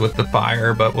works with the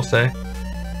fire, but we'll see.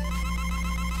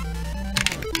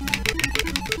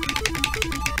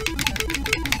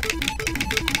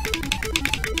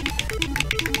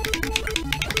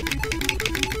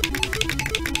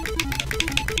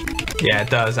 Yeah,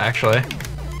 it does, actually.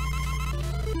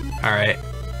 Alright.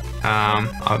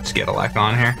 I'll just get Elec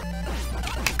on here.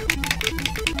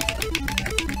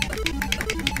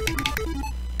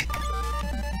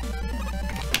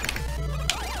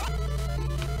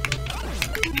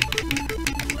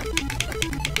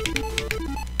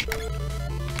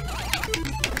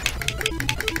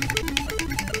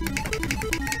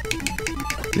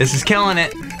 This is killing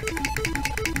it.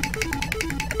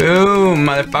 Boom,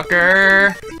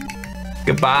 motherfucker.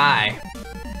 Goodbye.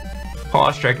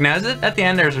 Pause trick. Now, is it at the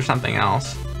end or is there something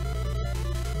else?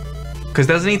 Because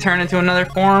doesn't he turn into another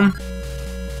form?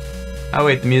 Oh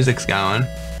wait, the music's going.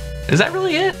 Is that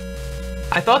really it?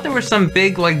 I thought there was some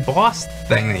big, like, boss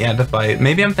thing that you had to fight.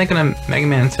 Maybe I'm thinking of Mega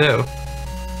Man 2.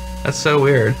 That's so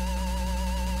weird.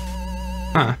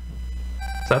 Huh.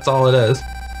 So that's all it is.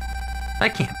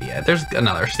 That can't be it. There's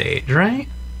another stage, right?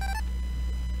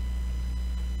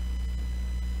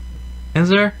 Is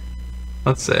there?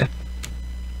 Let's see.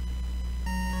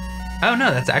 Oh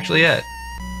no, that's actually it.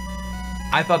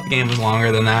 I thought the game was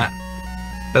longer than that.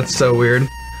 That's so weird.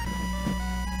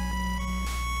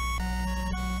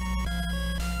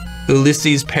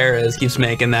 Ulysses Perez keeps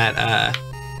making that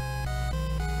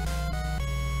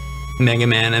Mega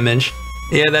Man image.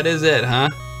 Yeah, that is it, huh?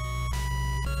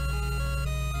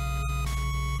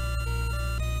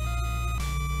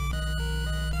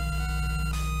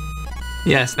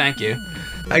 Yes, thank you.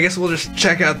 I guess we'll just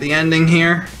check out the ending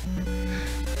here.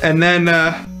 And then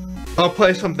I'll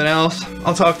play something else.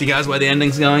 I'll talk to you guys while the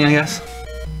ending's going, I guess.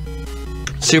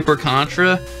 Super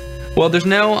Contra. Well, there's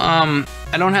no, I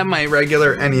don't have my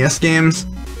regular NES games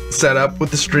set up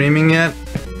with the streaming yet.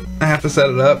 I have to set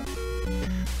it up.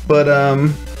 But,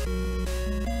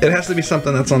 it has to be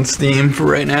something that's on Steam for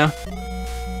right now.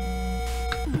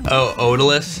 Oh,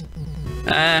 Odalus?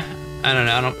 I don't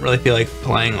know, I don't really feel like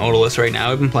playing Odalus right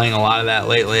now. I've been playing a lot of that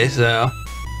lately, so.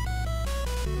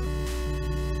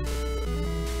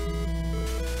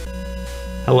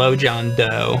 Hello, John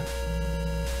Doe.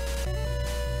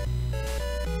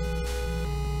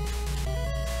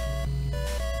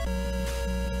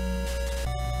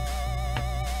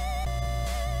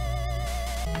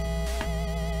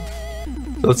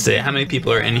 Let's see, how many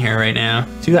people are in here right now?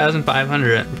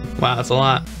 2,500. Wow, that's a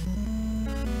lot.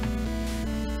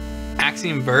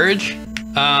 Axiom Verge?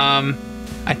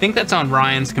 I think that's on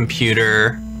Ryan's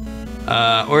computer.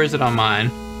 Or is it on mine?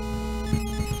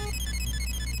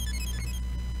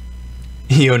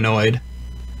 Ionoid.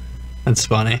 That's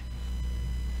funny.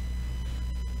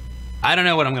 I don't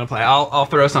know what I'm gonna play. I'll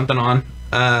throw something on.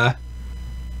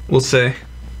 We'll see.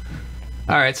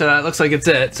 All right, so that looks like it's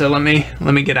it. So let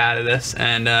me get out of this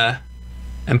and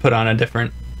put on a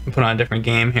different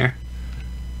game here.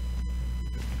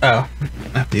 Oh,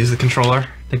 I have to use the controller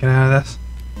to get out of this.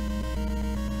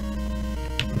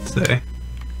 Let's see.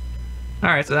 All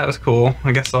right, so that was cool.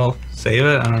 I guess I'll save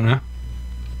it. I don't know.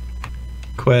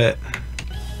 Quit.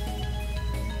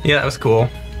 Yeah, that was cool.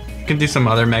 Can do some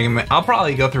other Mega Man. I'll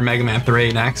probably go through Mega Man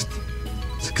 3 next,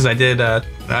 because I did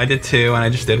 2 and I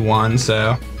just did 1.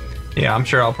 So. Yeah, I'm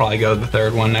sure I'll probably go to the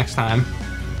third one next time.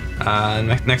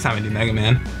 Next time I do Mega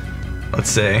Man. Let's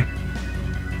see.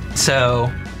 So,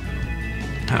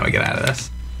 how do I get out of this?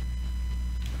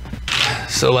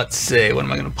 So let's see, what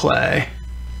am I gonna play?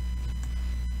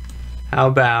 How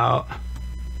about...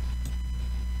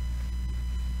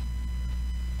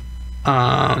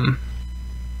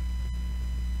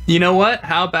 You know what?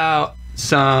 How about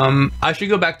some... I should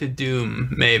go back to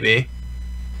Doom, maybe.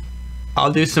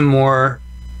 I'll do some more...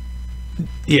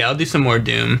 Yeah, I'll do some more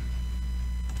Doom.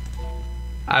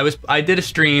 I did a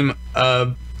stream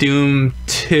of Doom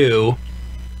 2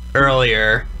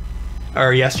 earlier,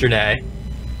 or yesterday,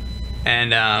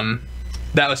 and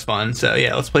that was fun. So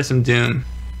yeah, let's play some Doom,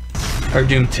 or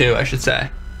Doom 2, I should say.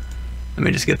 Let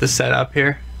me just get this set up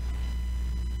here.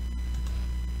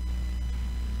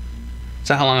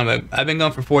 So how long have I've been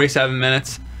going for 47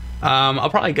 minutes.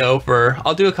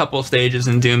 I'll do a couple of stages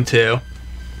in Doom 2.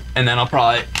 And then I'll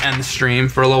probably end the stream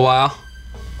for a little while.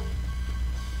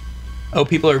 Oh,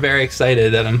 people are very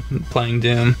excited that I'm playing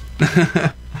Doom.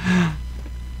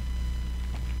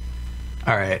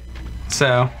 Alright,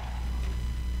 so...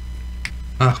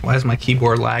 Ugh, why is my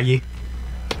keyboard laggy?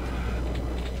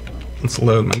 Let's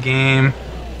load my game.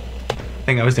 I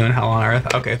think I was doing Hell on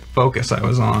Earth. Okay, focus I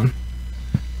was on.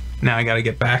 Now I gotta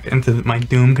get back into my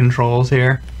Doom controls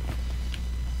here.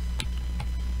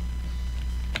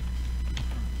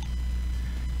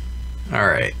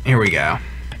 Alright, here we go.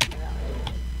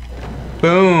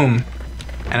 Boom!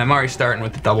 And I'm already starting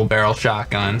with the double barrel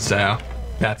shotgun, so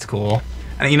that's cool.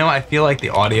 And you know what? I feel like the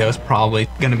audio is probably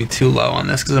gonna be too low on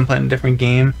this because I'm playing a different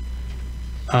game.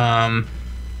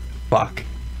 Fuck.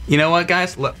 You know what,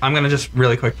 guys? I'm gonna just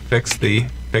really quick fix the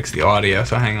audio,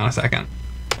 so hang on a second.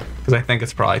 Because I think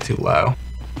it's probably too low.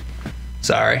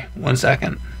 Sorry, 1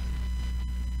 second.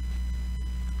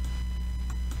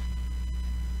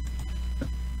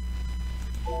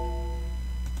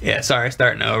 Yeah, sorry,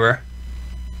 starting over.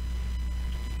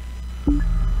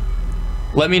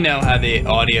 Let me know how the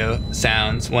audio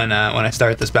sounds when I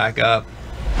start this back up,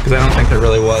 because I don't think there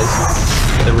really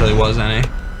was any.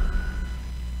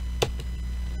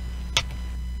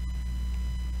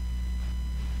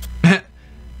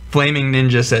 Flaming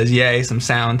Ninja says, "Yay, some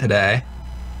sound today."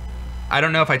 I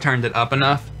don't know if I turned it up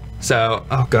enough, so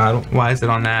oh god, why is it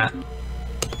on that?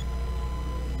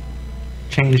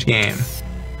 Change game.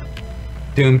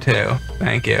 Doom 2,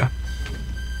 thank you.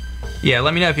 Yeah,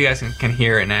 let me know if you guys can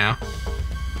hear it now,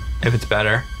 if it's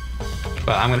better.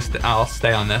 But I'll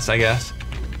stay on this, I guess.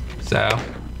 So,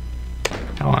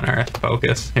 Hell on Earth,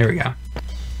 focus. Here we go.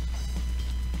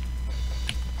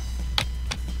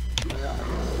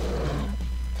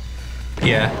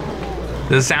 Yeah,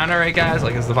 does it sound alright, guys?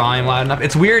 Like, is the volume loud enough?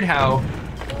 It's weird how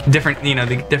different, you know,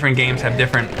 the different games have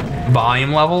different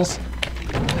volume levels.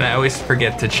 And I always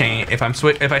forget to change if I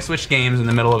switch games in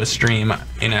the middle of a stream.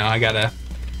 You know, I gotta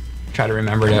try to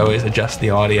remember to always adjust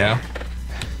the audio.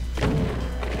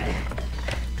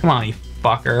 Come on, you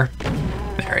fucker!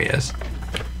 There he is.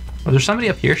 Was there somebody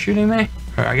up here shooting me?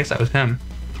 Or I guess that was him.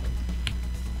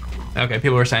 Okay,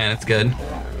 people were saying it's good.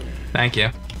 Thank you.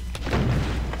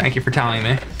 Thank you for telling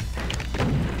me.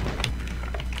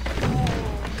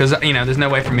 Because, you know, there's no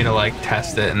way for me to, like,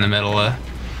 test it in the middle of...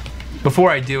 Before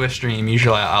I do a stream,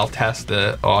 usually I'll test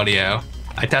the audio.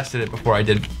 I tested it before I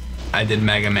did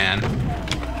Mega Man.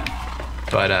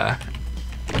 But,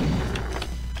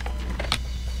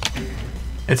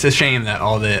 it's a shame that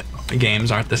all the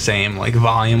games aren't the same, like,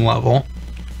 volume level.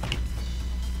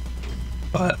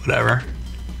 But, whatever.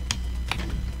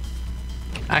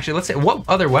 Actually, let's see, what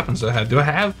other weapons do I have? Do I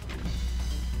have...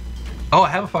 Oh, I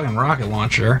have a fucking rocket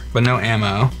launcher, but no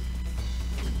ammo.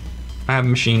 I have a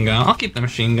machine gun. I'll keep the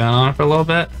machine gun on for a little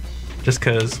bit. Just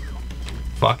cause,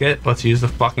 fuck it. Let's use the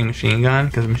fucking machine gun,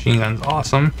 cause the machine gun's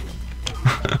awesome.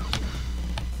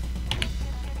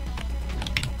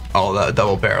 Oh, the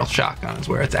double barrel shotgun is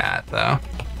where it's at, though.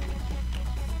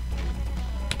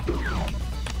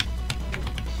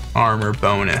 Armor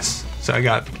bonus. So I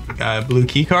got a blue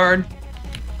key card.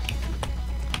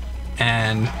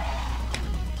 And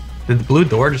did the blue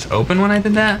door just open when I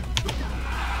did that?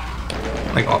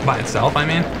 Like all by itself, I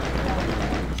mean?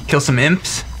 Kill some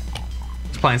imps. I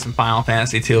was playing some Final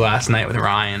Fantasy 2 last night with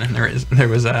Ryan, and there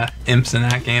was imps in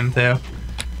that game too.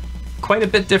 Quite a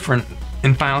bit different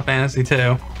in Final Fantasy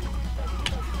 2.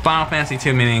 Final Fantasy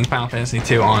 2 meaning Final Fantasy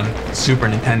 2 on Super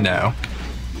Nintendo.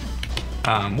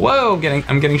 Whoa,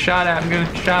 I'm getting shot at,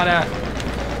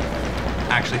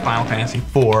 Actually, Final Fantasy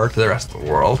 4 to the rest of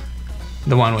the world.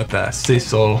 The one with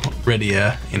Cecil,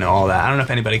 Rydia, you know, all that. I don't know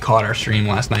if anybody caught our stream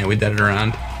last night. We did it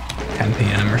around 10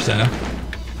 p.m. or so.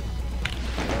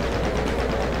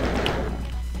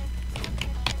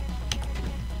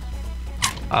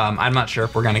 I'm not sure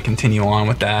if we're going to continue on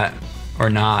with that or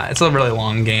not. It's a really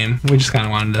long game. We just kind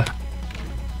of wanted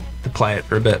to play it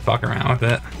for a bit, fuck around with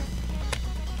it.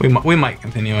 We might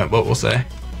continue it, but we'll see.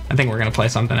 I think we're going to play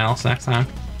something else next time.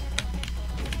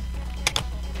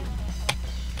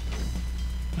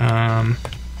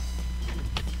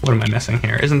 What am I missing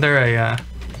here? Isn't there a,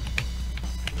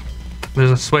 there's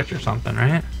a switch or something,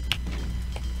 right?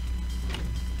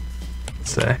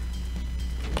 Let's see.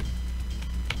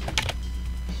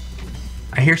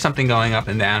 I hear something going up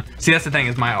and down. See, that's the thing,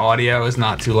 is my audio is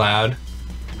not too loud.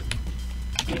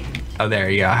 Oh, there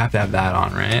you go. I have to have that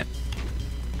on, right?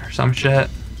 Or some shit.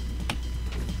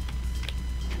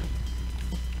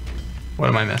 What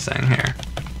am I missing here?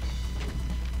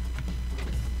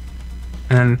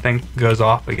 And then the thing goes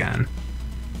off again.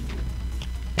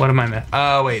 What am I missing?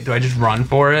 Oh, wait, do I just run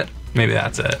for it? Maybe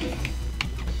that's it.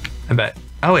 I bet.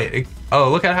 Oh, wait. Oh,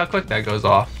 look at how quick that goes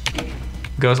off. It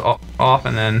goes off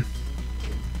and then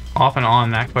off and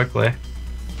on that quickly.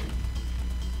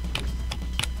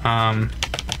 Yeah,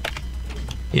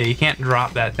 you can't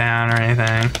drop that down or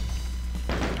anything.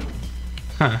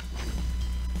 Huh.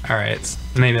 Alright,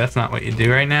 maybe that's not what you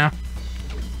do right now.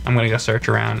 I'm gonna go search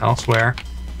around elsewhere.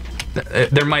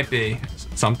 There might be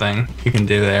something you can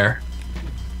do there.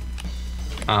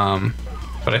 But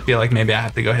I feel like maybe I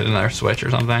have to go hit another switch or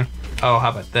something. Oh, how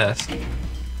about this?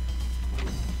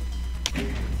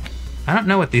 I don't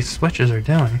know what these switches are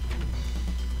doing.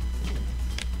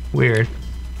 Weird.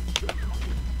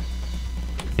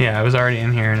 Yeah, I was already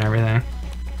in here and everything.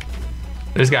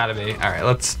 There's gotta be. Alright,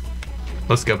 let's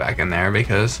go back in there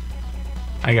because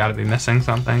I gotta be missing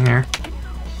something here.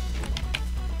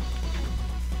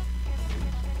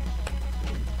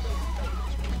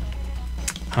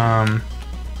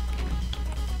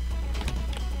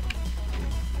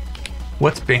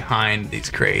 What's behind these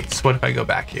crates? What if I go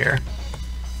back here?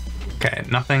 Okay,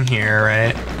 nothing here,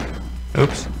 right?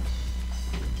 Oops.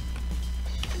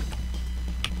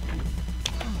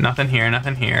 Nothing here,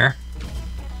 nothing here.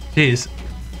 Jeez.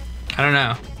 I don't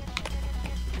know.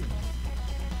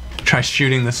 Try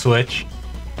shooting the switch.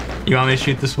 You want me to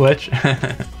shoot the switch?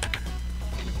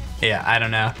 Yeah, I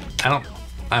don't know.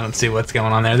 I don't see what's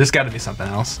going on there. There's got to be something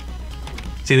else.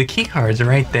 See, the key cards are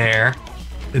right there.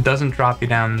 It doesn't drop you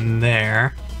down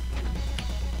there.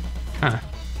 Huh.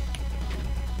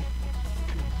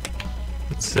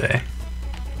 Let's see.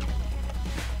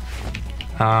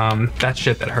 That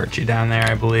shit that hurt you down there,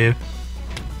 I believe.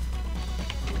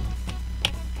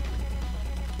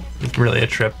 It's really a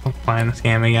trip playing this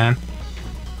game again.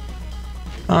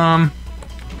 No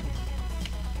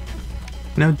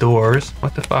doors.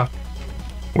 What the fuck?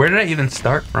 Where did I even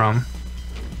start from?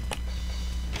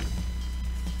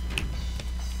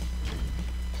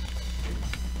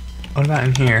 What about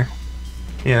in here?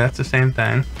 Yeah, that's the same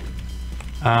thing.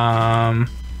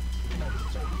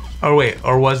 Oh wait,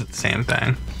 or was it the same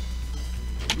thing?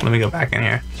 Let me go back in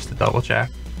here just to double check.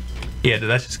 Yeah,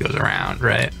 that just goes around,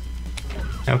 right?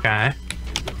 Okay.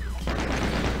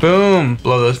 Boom!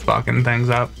 Blow those fucking things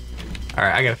up.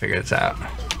 Alright, I gotta figure this out.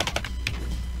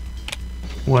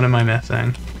 What am I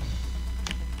missing?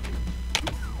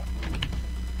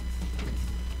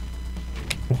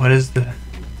 What is the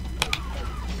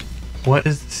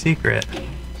secret?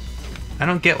 I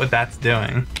don't get what that's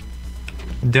doing.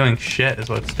 Doing shit is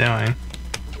what it's doing.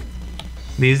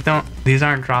 These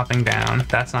aren't dropping down.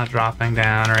 That's not dropping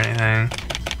down or anything.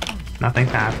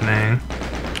 Nothing's happening.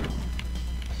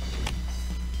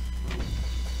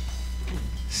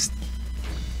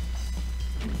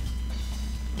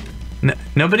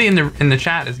 Nobody in the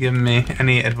chat is giving me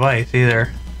any advice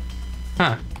either.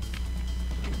 Huh.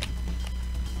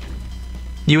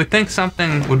 You would think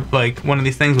something would, like, one of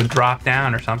these things would drop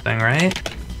down or something, right?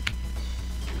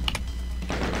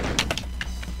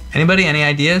 Anybody, any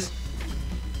ideas?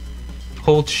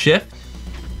 Hold shift?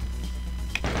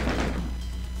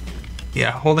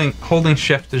 Yeah, holding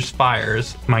shift just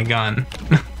fires my gun.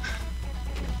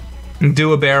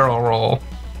 Do a barrel roll.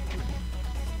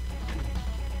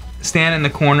 Stand in the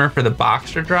corner for the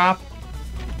box to drop.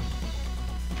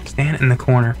 Stand in the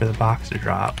corner for the box to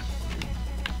drop.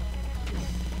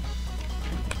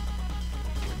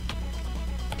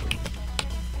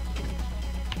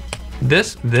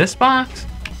 This box?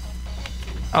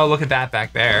 Oh, look at that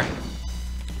back there.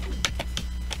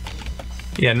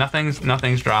 Yeah, nothing's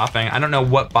dropping. I don't know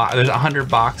what box. There's 100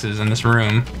 boxes in this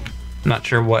room. I'm not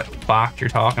sure what box you're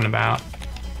talking about.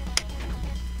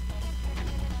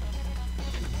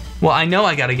 Well, I know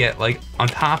I gotta get like on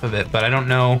top of it, but I don't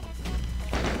know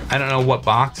what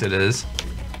box it is.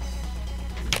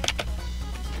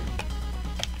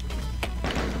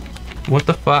 What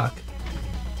the fuck?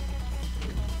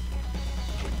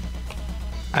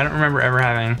 I don't remember ever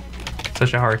having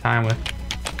such a hard time with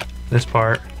this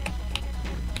part.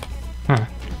 Huh.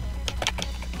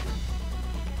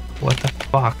 What the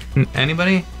fuck?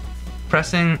 Anybody?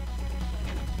 Pressing...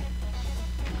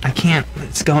 I can't,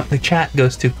 it's going, the chat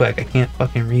goes too quick. I can't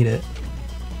fucking read it.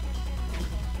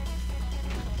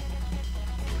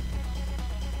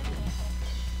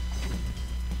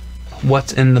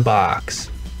 What's in the box?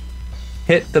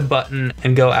 Hit the button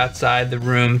and go outside the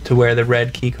room to where the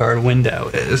red keycard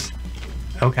window is.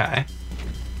 Okay.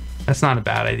 That's not a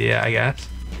bad idea, I guess.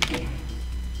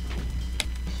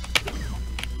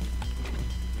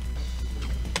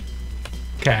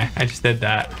 Okay, I just did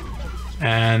that.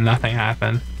 And nothing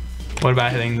happened. What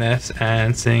about hitting this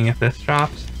and seeing if this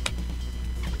drops?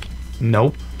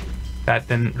 Nope. That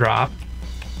didn't drop.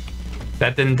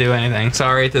 That didn't do anything.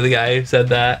 Sorry to the guy who said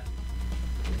that.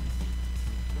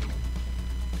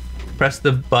 Press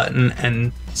the button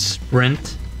and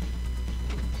sprint.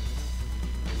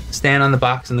 Stand on the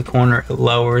box in the corner. It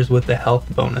lowers with the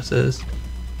health bonuses.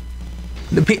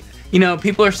 You know,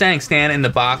 people are saying stand in the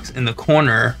box in the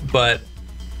corner, but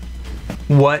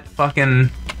what fucking,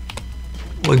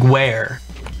 like, where?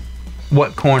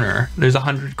 What corner? There's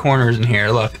 100 corners in here.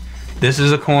 Look, this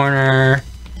is a corner.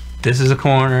 This is a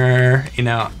corner. You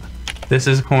know, this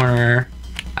is a corner.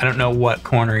 I don't know what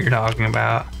corner you're talking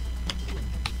about.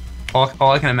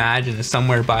 All I can imagine is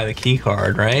somewhere by the key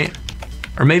card, right?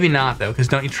 Or maybe not though, because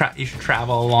don't you should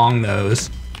travel along those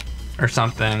or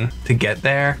something to get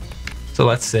there. So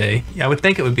let's see. Yeah, I would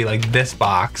think it would be like this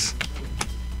box.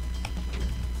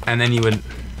 And then you would,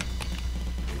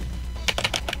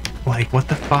 like, what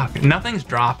the fuck? Nothing's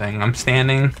dropping. I'm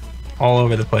standing all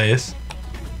over the place.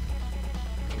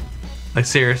 Like,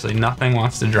 seriously, nothing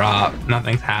wants to drop.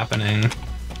 Nothing's happening.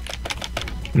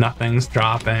 Nothing's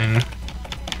dropping.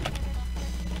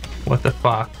 What the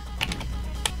fuck?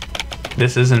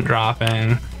 This isn't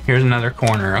dropping. Here's another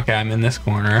corner. Okay, I'm in this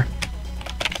corner.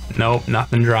 Nope,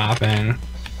 nothing dropping.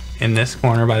 In this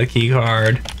corner by the key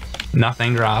card.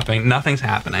 Nothing dropping. Nothing's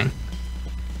happening.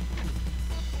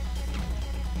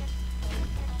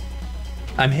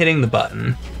 I'm hitting the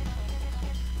button.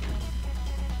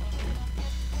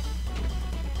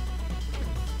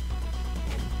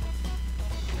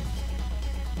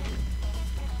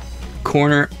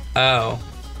 Corner. Oh.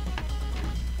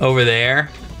 Over there.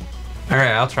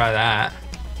 Alright, I'll try that.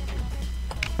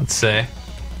 Let's see.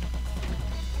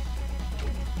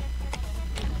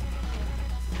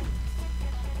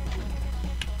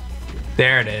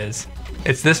 There it is.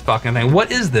 It's this fucking thing.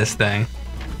 What is this thing?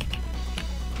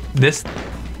 This,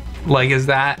 like, is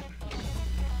that?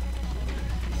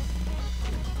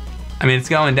 I mean, it's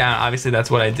going down. Obviously,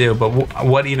 that's what I do, but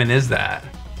what even is that?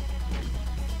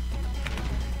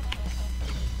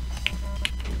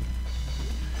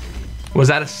 Was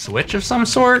that a switch of some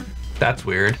sort? That's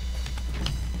weird.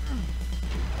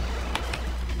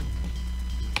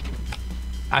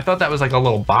 I thought that was like a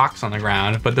little box on the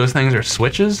ground, but those things are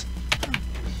switches?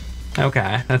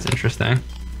 Okay, that's interesting.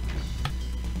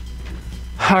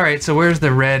 All right, so where's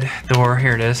the red door?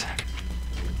 Here it is.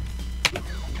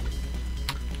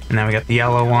 And now we got the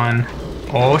yellow one.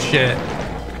 Oh shit.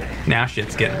 Now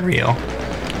shit's getting real.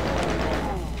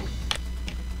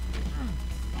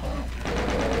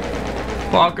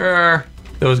 Fucker.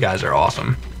 Those guys are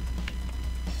awesome.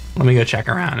 Let me go check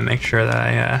around and make sure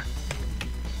that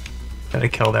I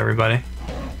killed everybody.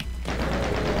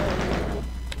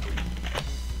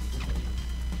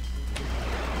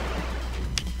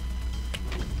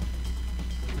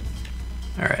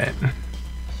 All right.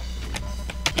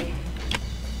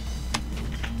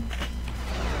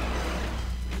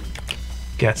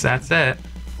 Guess that's it.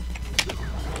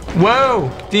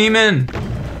 Whoa, demon!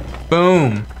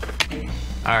 Boom.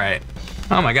 All right.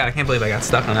 Oh my god, I can't believe I got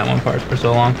stuck on that one part for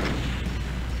so long.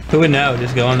 Who would know?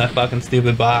 Just go in that fucking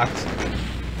stupid box.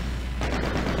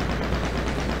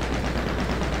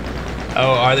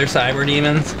 Oh, are there cyber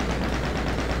demons?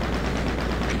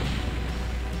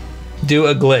 Do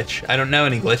a glitch. I don't know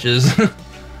any glitches.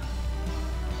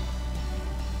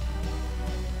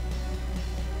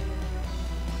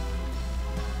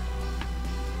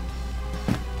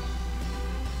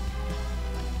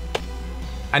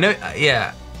 I know,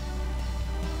 yeah.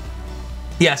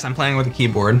 Yes, I'm playing with a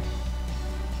keyboard.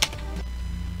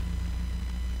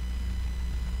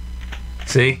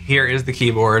 See, here is the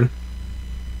keyboard.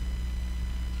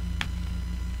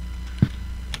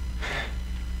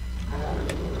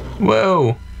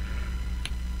 Whoa.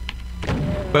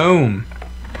 Boom.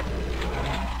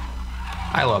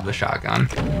 I love the shotgun.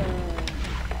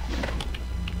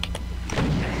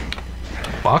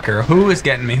 Fucker, who is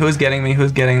getting me? Who's getting me?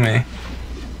 Who's getting me?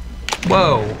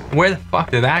 Whoa, where the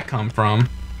fuck did that come from?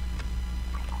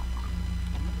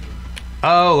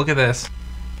 Oh, look at this.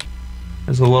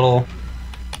 There's a little,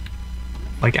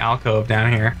 like, alcove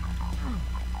down here.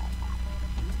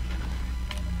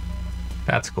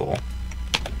 That's cool.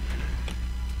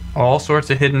 All sorts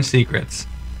of hidden secrets.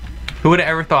 Who would have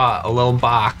ever thought a little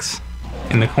box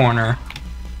in the corner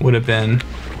would have been...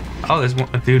 Oh, there's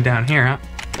a dude down here, huh?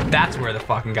 That's where the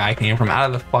fucking guy came from, out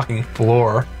of the fucking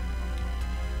floor.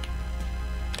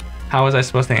 How was I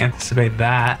supposed to anticipate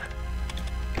that?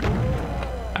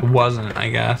 I wasn't, I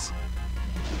guess.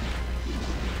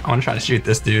 I want to try to shoot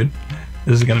this dude.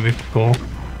 This is gonna be cool.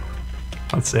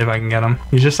 Let's see if I can get him.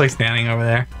 He's just like standing over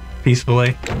there,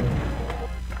 peacefully.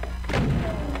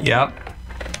 Yep.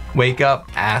 Wake up,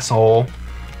 asshole.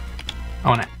 I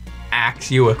want to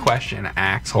ask you a question,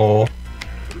 asshole.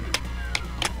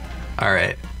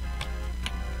 Alright.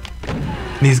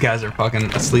 These guys are fucking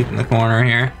asleep in the corner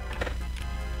here.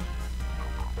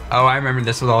 Oh, I remember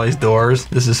this with all these doors.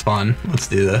 This is fun. Let's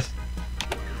do this.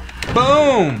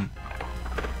 Boom!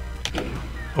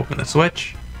 Open the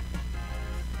switch.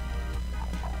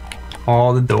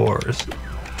 All the doors.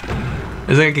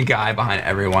 There's like a guy behind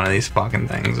every one of these fucking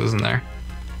things, isn't there?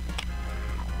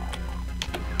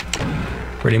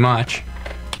 Pretty much.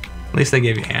 At least they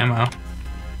gave you ammo.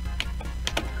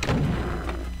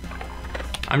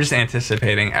 I'm just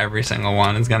anticipating every single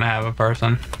one is gonna have a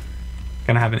person.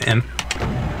 Gonna have an imp.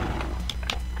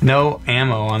 No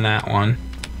ammo on that one.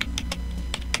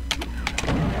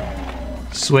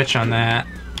 Switch on that.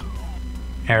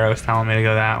 Arrow's telling me to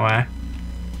go that way,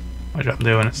 which I'll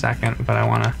do in a second, but I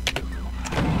wanna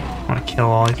kill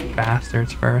all these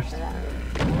bastards first.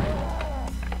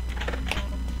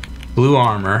 Blue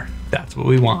armor, that's what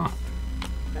we want.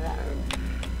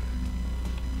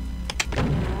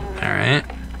 Alright.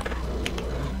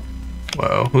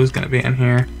 Whoa, who's gonna be in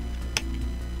here?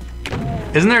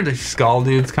 Isn't there the skull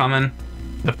dudes coming?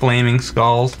 The flaming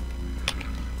skulls?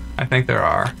 I think there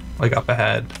are. Like up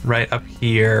ahead. Right up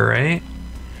here, right?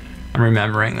 I'm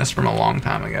remembering this from a long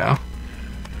time ago.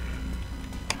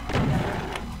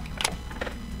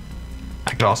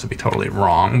 I could also be totally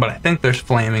wrong, but I think there's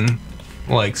flaming,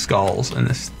 like, skulls in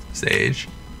this stage.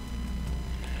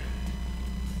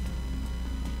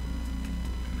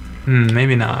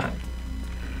 Maybe not.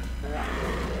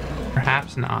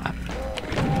 Perhaps not.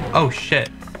 Oh shit.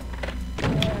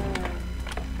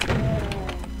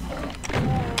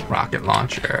 Rocket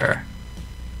launcher.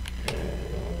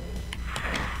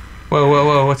 Whoa, whoa,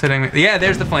 whoa, what's hitting me? Yeah,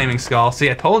 there's the flaming skull. See,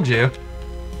 I told you.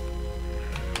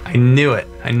 I knew it.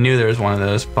 I knew there was one of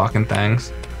those fucking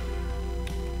things.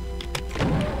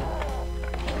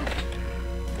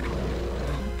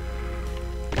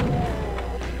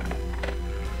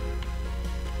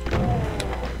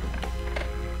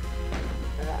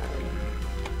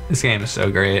 This game is so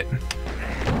great.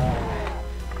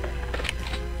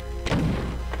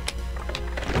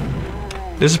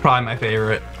 This is probably my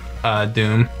favorite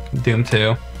Doom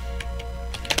 2.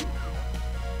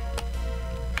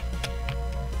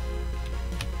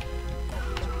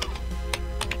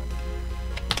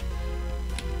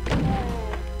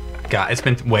 God, it's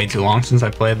been way too long since I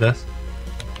played this.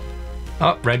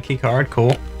 Oh, red key card,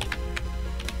 cool.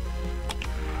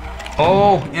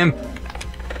 Oh, imp.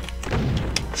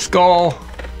 Skull.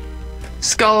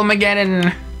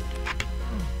 Skullmageddon.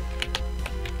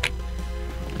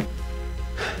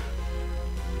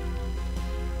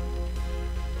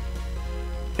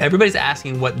 Everybody's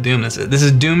asking what Doom this is. This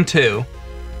is Doom 2.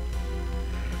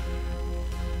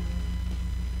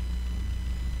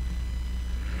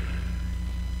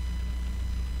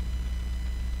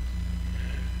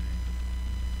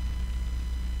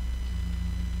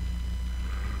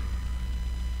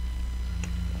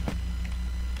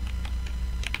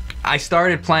 I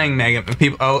started playing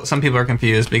some people are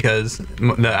confused because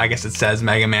I guess it says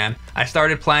Mega Man. I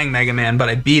started playing Mega Man, but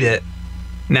I beat it.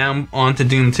 Now I'm on to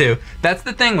Doom 2. That's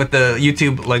the thing with the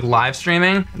YouTube like live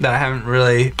streaming that I haven't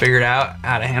really figured out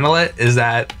how to handle it, is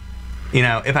that, you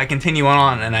know, if I continue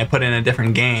on and I put in a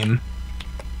different game,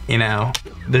 you know,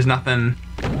 there's nothing.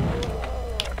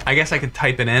 I guess I could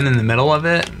type it in the middle of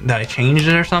it that I changed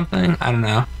it or something. I don't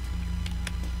know.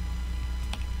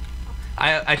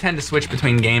 I tend to switch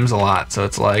between games a lot, so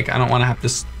it's like I don't want to have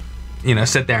to, you know,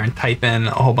 sit there and type in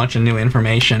a whole bunch of new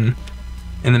information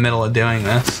in the middle of doing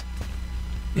this,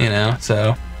 you know,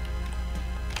 so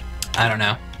I don't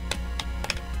know.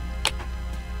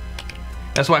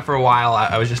 That's why for a while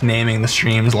I was just naming the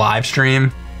streams live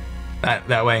stream.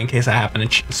 That way, in case I happen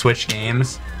to switch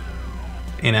games,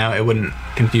 you know, it wouldn't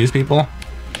confuse people.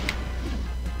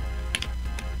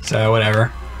 So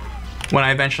whatever. When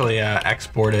I eventually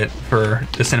export it for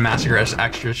the Cinemassacre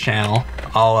Extras channel,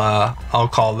 I'll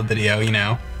call the video, you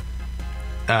know,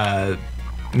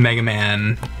 Mega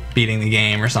Man beating the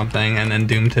game or something, and then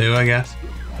Doom 2, I guess.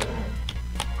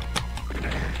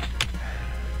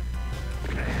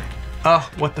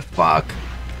 Oh, what the fuck?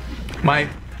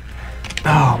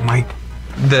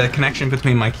 The connection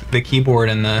between the keyboard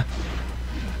and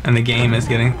the game is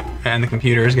getting, and the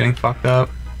computer is getting fucked up.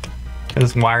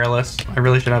 It's wireless. I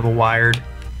really should have a wired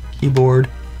keyboard.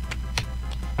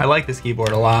 I like this keyboard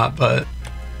a lot, but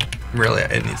really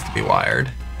it needs to be wired.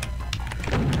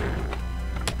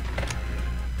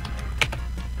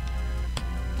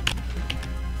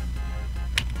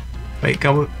 Wait,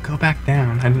 go back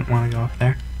down. I didn't want to go up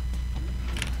there.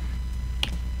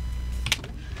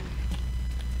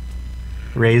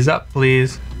 Raise up,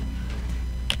 please.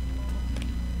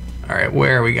 Alright,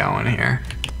 where are we going here?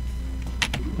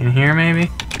 In here,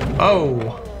 maybe?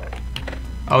 Oh!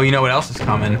 Oh, you know what else is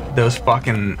coming? Those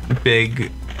fucking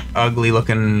big,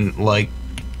 ugly-looking, like,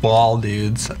 ball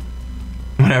dudes.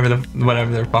 Whatever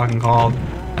they're fucking called.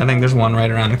 I think there's one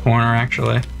right around the corner,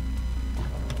 actually.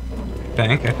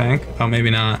 I think. Oh,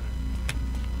 maybe not.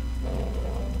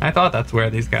 I thought that's where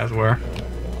these guys were.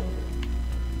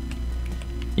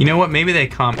 You know what? Maybe they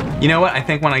come. You know what? I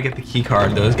think when I get the key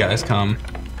card, those guys come.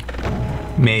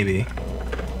 Maybe.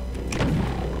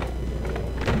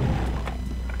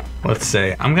 Let's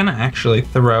see. I'm gonna actually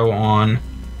throw on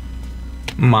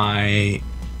my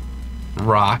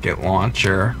rocket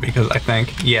launcher because I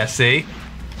think, yeah, see?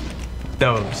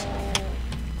 Those.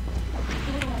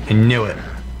 I knew it.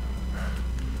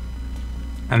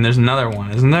 And there's another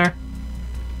one, isn't there?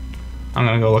 I'm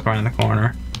gonna go look around the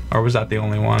corner. Or was that the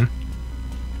only one?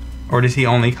 Or does he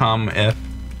only come if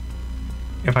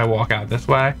I walk out this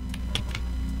way?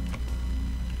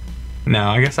 No,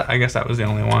 I guess that was the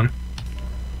only one.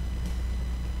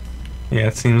 Yeah,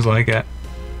 it seems like it.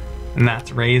 And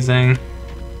that's raising.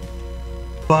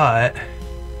 But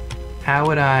how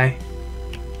would I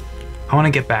want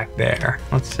to get back there.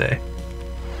 Let's see.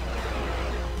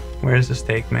 Where does this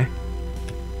take me?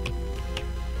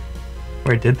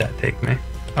 Where did that take me?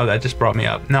 Oh, that just brought me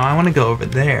up. No, I want to go over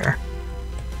there.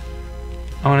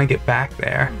 I want to get back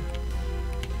there.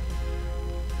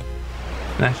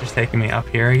 That's just taking me up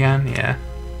here again? Yeah.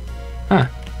 Huh.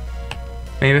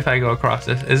 Maybe if I go across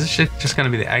this. Is this just going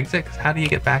to be the exit? 'Cause how do you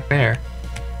get back there?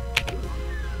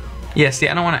 Yeah, see,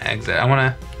 I don't want to exit. I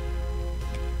want to...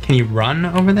 Can you run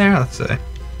over there? Let's see.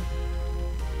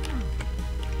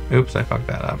 Oops, I fucked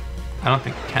that up. I don't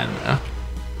think you can, though.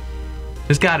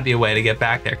 There's got to be a way to get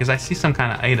back there, because I see some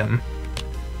kind of item.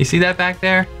 You see that back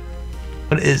there?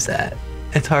 What is that?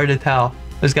 It's hard to tell.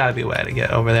 There's got to be a way to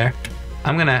get over there.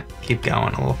 I'm going to keep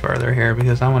going a little further here,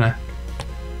 because I want to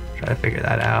try to figure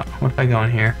that out. What if I go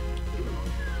in here?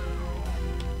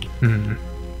 I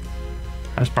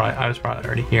was probably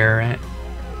already here, right?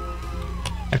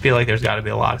 I feel like there's got to be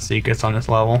a lot of secrets on this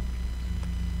level.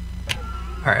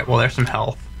 Alright, well there's some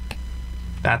health.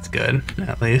 That's good,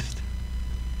 at least.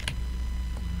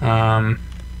 I'm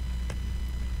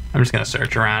just gonna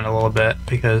search around a little bit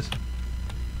because...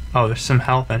 Oh, there's some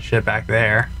health and shit back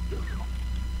there.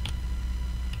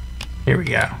 Here we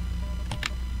go.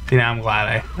 See, now I'm glad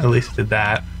I at least did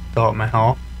that. Fill up my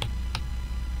health.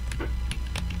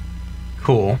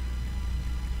 Cool.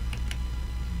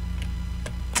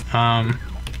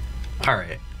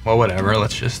 Alright. Well, whatever.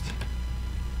 Let's just...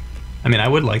 I mean, I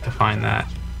would like to find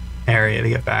that area to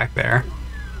get back there.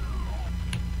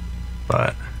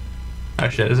 But... Oh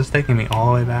shit, is this taking me all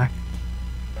the way back?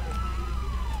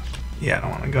 Yeah, I don't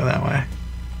want to go that way.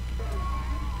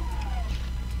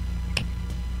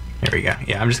 Here we go.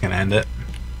 Yeah, I'm just gonna end it.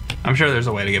 I'm sure there's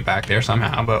a way to get back there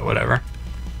somehow, but whatever.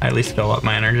 I at least fill up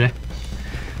my energy.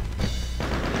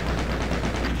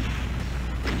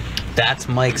 That's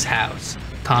Mike's house.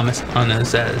 Thomas Unna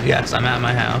says, yes, I'm at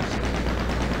my house.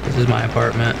 This is my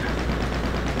apartment.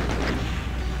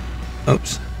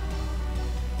 Oops.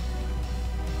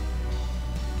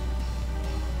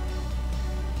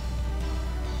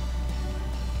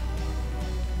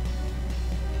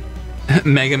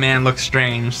 Mega Man looks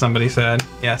strange, somebody said.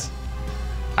 Yes.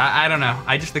 I don't know.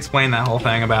 I just explained that whole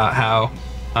thing about how,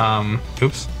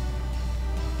 oops.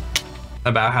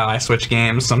 About how I switch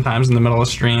games sometimes in the middle of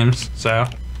streams, so.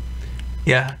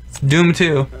 Yeah, it's Doom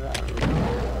 2.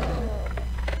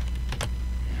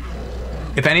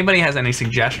 If anybody has any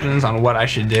suggestions on what I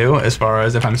should do as far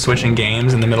as if I'm switching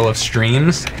games in the middle of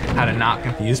streams, how to not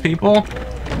confuse people,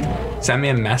 send me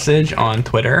a message on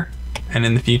Twitter, and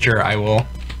in the future I will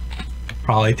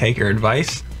probably take your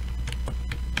advice.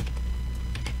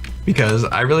 Because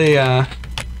I really, I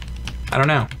don't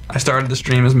know. I started the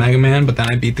stream as Mega Man, but then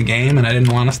I beat the game and I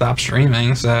didn't want to stop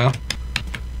streaming, so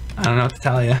I don't know what to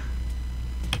tell you.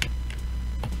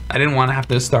 I didn't want to have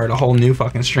to start a whole new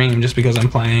fucking stream just because I'm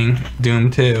playing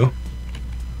Doom 2.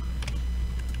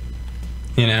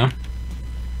 You know?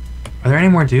 Are there any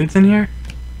more dudes in here?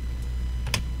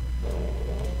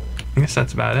 I guess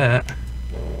that's about it.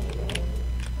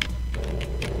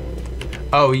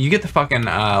 Oh, you get the fucking,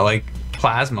 like,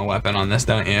 plasma weapon on this,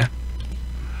 don't you?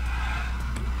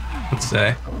 Let's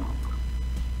see.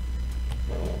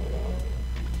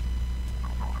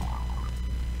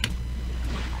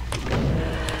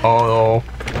 Oh,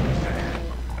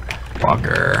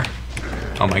 fucker.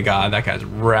 Oh my god, that guy's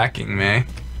wrecking me.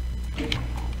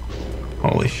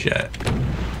 Holy shit.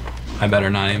 I better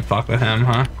not even fuck with him,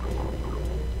 huh?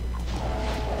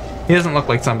 He doesn't look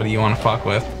like somebody you want to fuck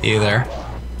with, either.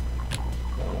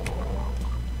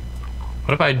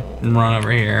 What if I run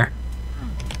over here?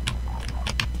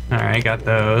 Alright, got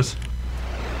those.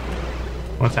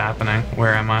 What's happening?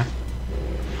 Where am I?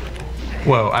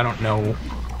 Whoa, I don't know.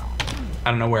 I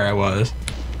don't know where I was.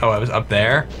 Oh, I was up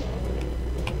there?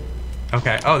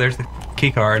 Okay. Oh, there's the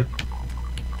key card.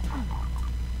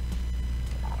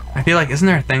 I feel like, isn't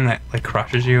there a thing that, like,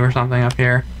 crushes you or something up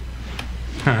here?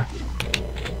 Huh.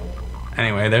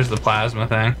 Anyway, there's the plasma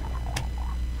thing.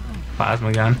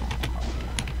 Plasma gun.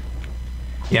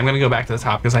 Yeah, I'm gonna go back to the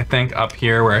top because I think up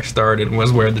here where I started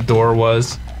was where the door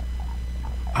was.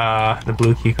 The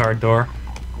blue key card door.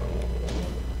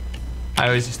 I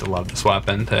always used to love this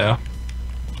weapon too.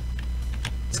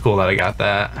 It's cool that I got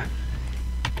that.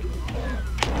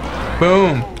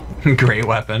 Boom! Great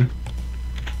weapon.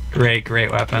 Great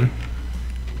weapon.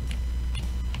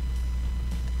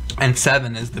 And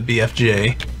 7 is the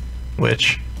BFG,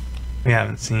 which we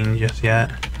haven't seen just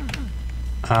yet.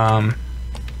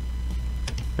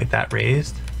 Wait, that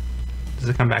raised? Does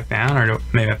it come back down, or do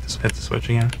maybe I have to hit the switch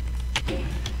again?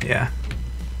 Yeah.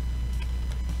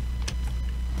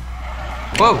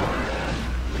 Whoa!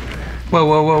 Whoa,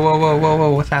 whoa, whoa, whoa, whoa, whoa,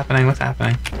 whoa, what's happening? What's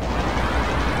happening?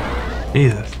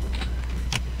 Jesus.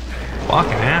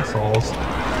 Fucking assholes.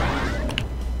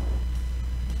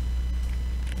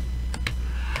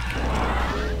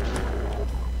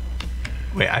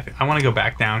 Wait, I want to go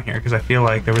back down here because I feel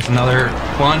like there was another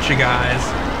bunch of guys.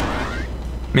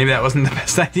 Maybe that wasn't the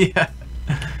best idea.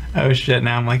 Oh shit,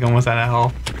 now I'm like almost out of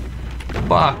health.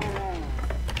 Fuck.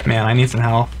 Man, I need some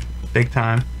health. Big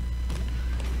time.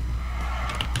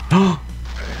 Oh,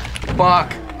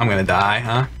 fuck. I'm gonna die,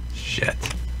 huh? Shit.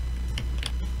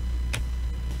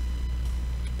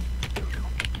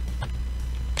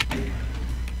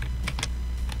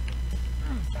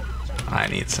 I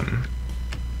need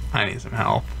some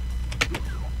help.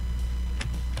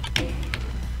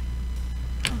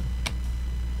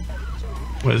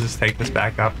 What does this take this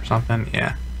back up or something?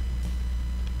 Yeah.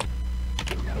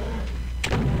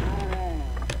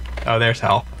 Oh, there's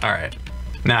health. Alright.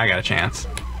 Now I got a chance.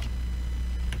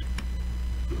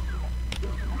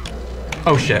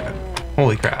 Oh shit.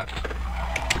 Holy crap.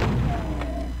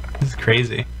 This is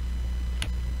crazy.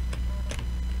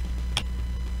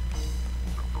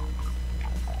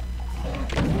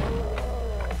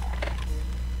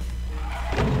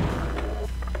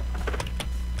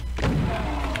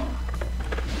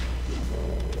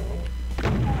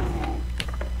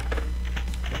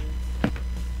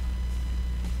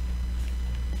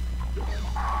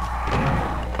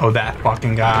 Oh, that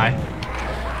fucking guy.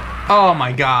 Oh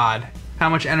my god. How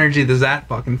much energy does that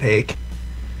fucking take?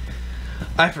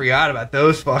 I forgot about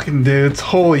those fucking dudes.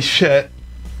 Holy shit.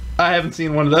 I haven't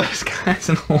seen one of those guys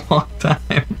in a long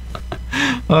time.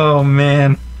 Oh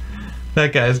man.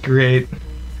 That guy's great.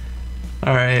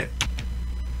 Alright.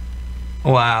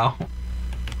 Wow.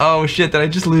 Oh shit, did I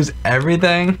just lose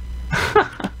everything?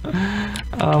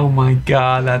 Oh my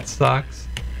god, that sucks.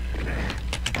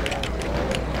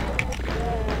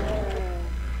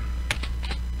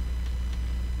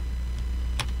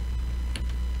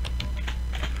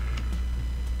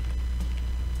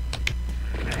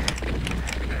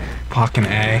 Fucking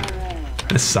A.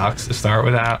 This sucks to start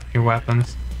without your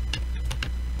weapons.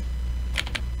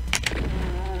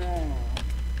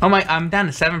 Oh my, I'm down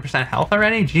to 7% health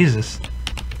already? Jesus.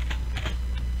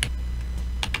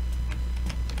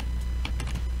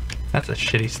 That's a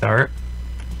shitty start.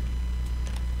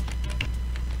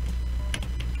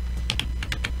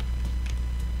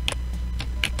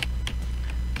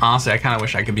 Honestly, I kind of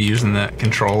wish I could be using the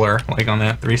controller, like on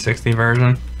the 360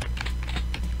 version.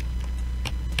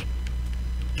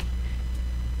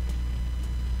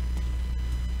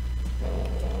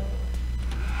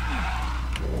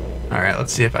 Alright,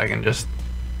 let's see if I can just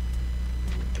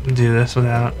do this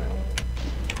without...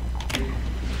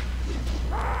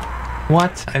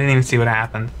 What? I didn't even see what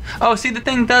happened. Oh, see, the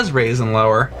thing does raise and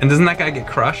lower. And doesn't that guy get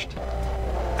crushed?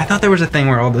 I thought there was a thing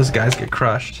where all those guys get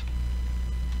crushed.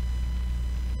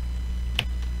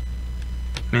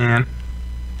 Man.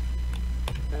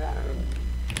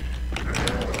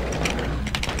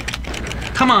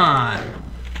 Come on!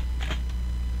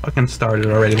 Fucking started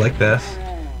already like this.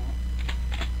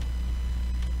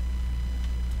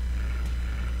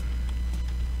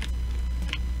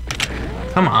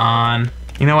 Come on.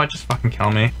 You know what? Just fucking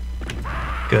kill me.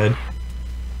 Good.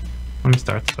 Let me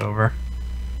start this over.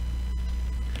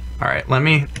 Alright,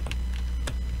 let's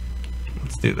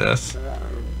do this.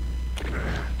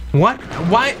 What?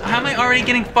 Why? How am I already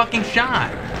getting fucking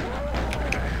shot?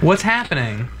 What's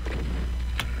happening?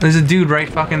 There's a dude right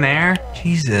fucking there?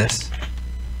 Jesus.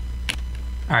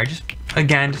 Alright, just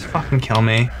fucking kill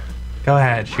me. Go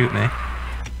ahead, shoot me.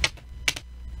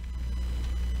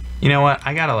 You know what?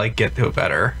 I gotta like get to it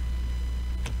better.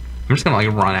 I'm just gonna like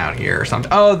run out here or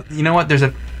something. Oh, you know what?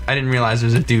 I didn't realize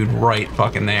there's a dude right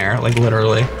fucking there. Like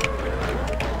literally.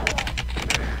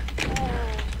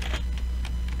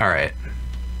 Alright.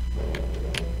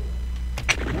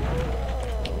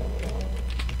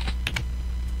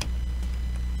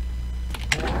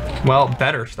 Well,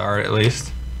 better start at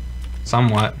least.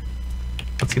 Somewhat.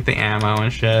 Let's get the ammo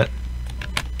and shit.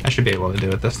 I should be able to do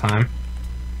it this time.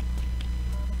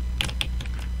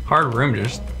 Hard room to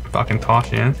just fucking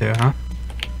toss you into, huh?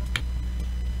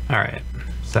 Alright,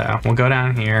 so we'll go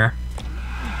down here.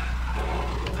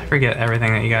 I forget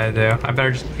everything that you gotta do. I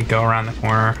better just go around the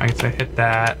corner. I can say hit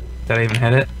that. Did I even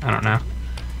hit it? I don't know.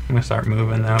 I'm gonna start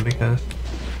moving though because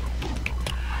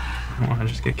I don't wanna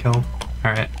just get killed.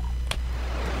 Alright.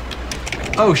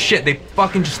 Oh shit, they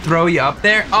fucking just throw you up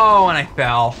there? Oh, and I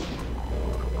fell.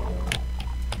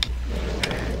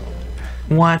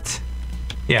 What?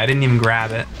 Yeah, I didn't even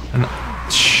grab it. And,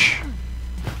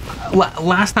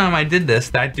 last time I did this,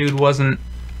 that dude wasn't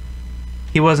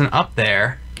up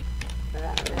there.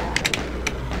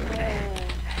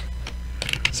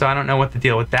 So I don't know what the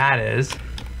deal with that is.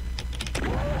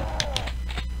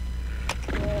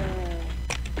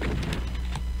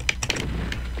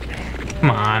 Come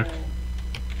on.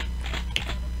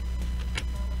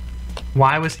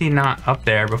 Why was he not up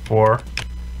there before?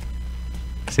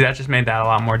 See, that just made that a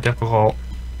lot more difficult.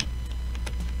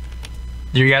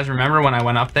 Do you guys remember when I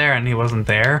went up there and he wasn't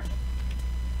there?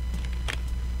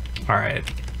 Alright.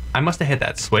 I must have hit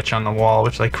that switch on the wall,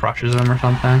 which like crushes him or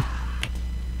something.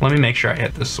 Let me make sure I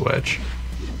hit this switch.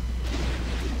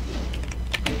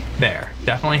 There.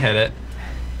 Definitely hit it.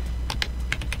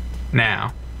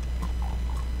 Now.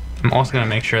 I'm also gonna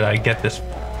make sure that I get this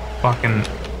fucking...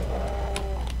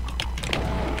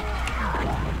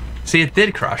 See, it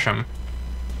did crush him.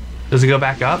 Does it go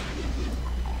back up?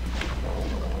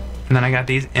 And then I got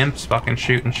these imps fucking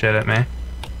shooting shit at me.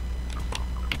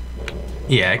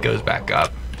 Yeah, it goes back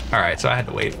up. Alright, so I had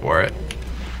to wait for it.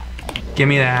 Give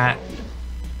me that.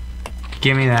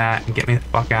 Give me that and get me the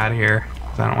fuck out of here,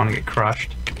 because I don't want to get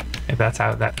crushed, if that's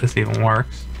how this even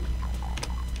works.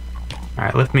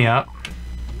 Alright, lift me up.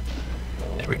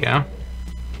 There we go.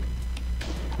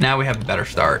 Now we have a better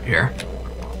start here.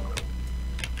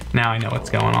 Now I know what's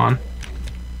going on.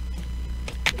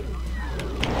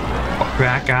 Fuck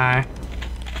that guy.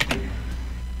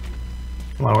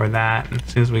 Lower that, and as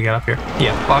soon as we get up here.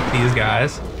 Yeah, fuck these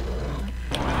guys.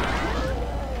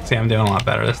 See, I'm doing a lot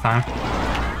better this time.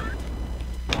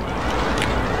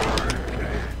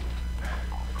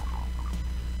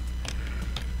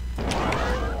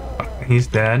 He's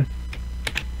dead.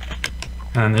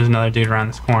 And then there's another dude around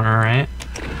this corner, right?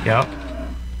 Yep.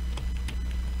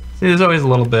 See, there's always a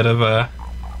little bit of a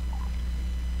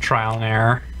trial and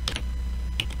error.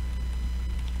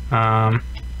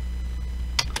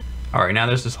 Alright, now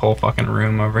there's this whole fucking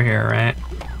room over here, right?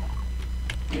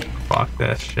 Fuck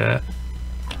this shit.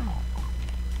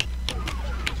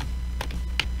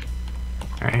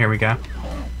 Alright, here we go.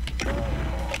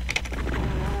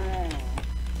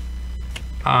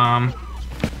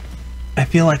 I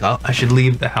feel like I should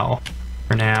leave the health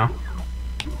for now.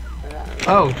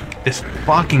 Oh, this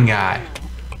fucking guy.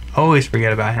 Always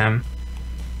forget about him.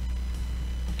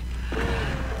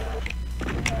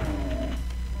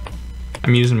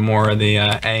 I'm using more of the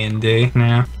A and D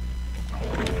now,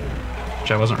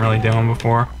 which I wasn't really doing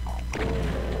before.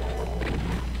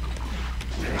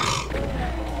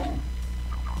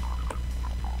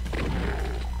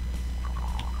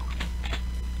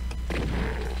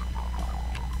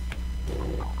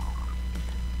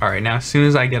 Alright, now as soon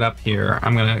as I get up here,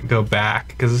 I'm gonna go back,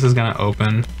 because this is gonna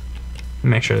open.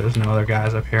 Make sure there's no other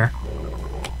guys up here.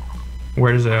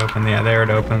 Where does it open? Yeah, there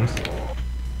it opens.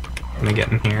 I'm gonna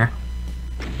get in here.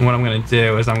 And what I'm gonna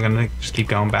do is I'm gonna just keep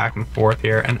going back and forth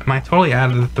here. And am I totally out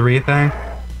of the 3 thing?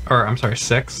 Or, I'm sorry,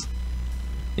 6?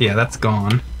 Yeah, that's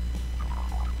gone.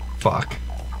 Fuck.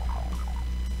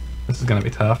 This is gonna be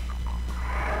tough.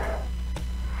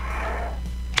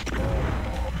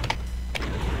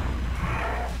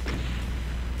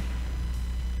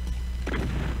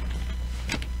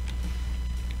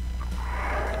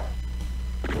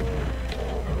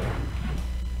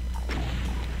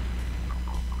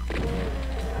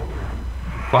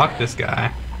 Fuck this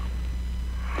guy.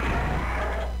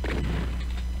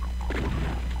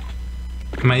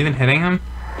 Am I even hitting him?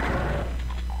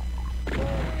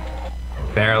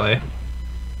 Barely.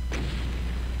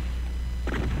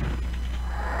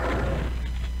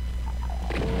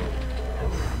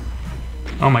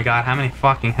 Oh my god, how many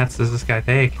fucking hits does this guy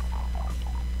take?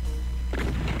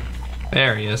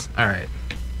 There he is. Alright.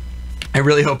 I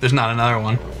really hope there's not another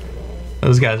one.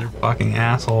 Those guys are fucking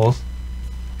assholes.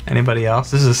 Anybody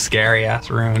else? This is a scary ass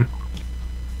room.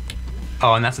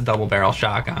 Oh, and that's a double barrel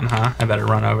shotgun, huh? I better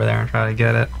run over there and try to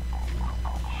get it.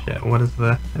 Shit, what is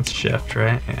the... It's shift,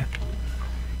 right? Yeah.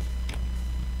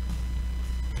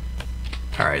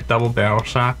 Alright, double barrel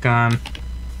shotgun.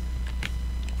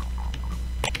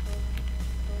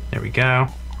 There we go.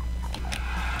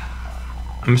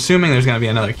 I'm assuming there's gonna be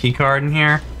another key card in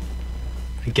here.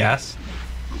 I guess.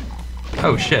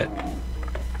 Oh shit.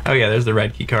 Oh yeah, there's the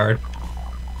red key card.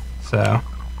 So,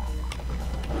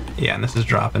 yeah, and this is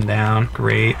dropping down.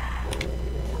 Great.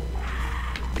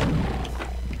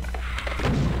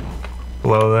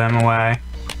 Blow them away.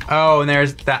 Oh, and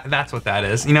there's that. That's what that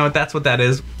is. You know what? That's what that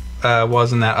is.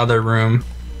 Was in that other room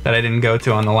that I didn't go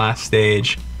to on the last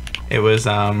stage. It was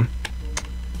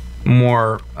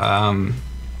more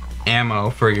ammo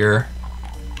for your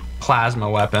plasma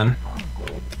weapon,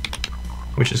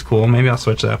 which is cool. Maybe I'll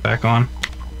switch that back on.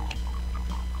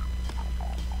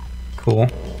 Cool.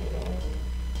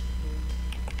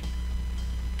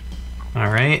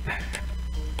 Alright.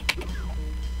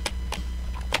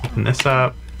 Open this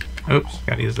up. Oops,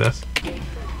 gotta use this.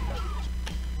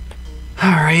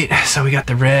 Alright, so we got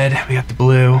the red, we got the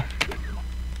blue.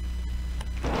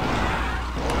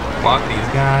 Lock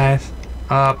these guys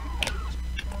up.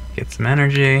 Get some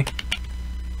energy.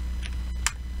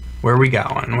 Where are we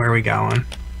going? Where are we going?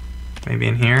 Maybe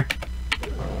in here?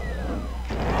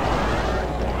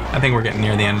 I think we're getting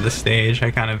near the end of the stage.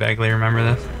 I kind of vaguely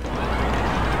remember this.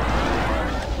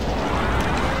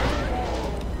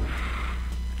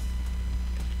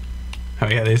 Oh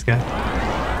yeah, these guys.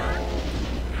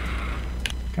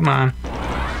 Come on.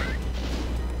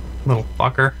 Little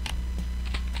fucker.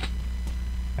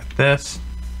 Got this.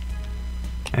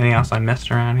 Anything else I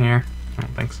missed around here? I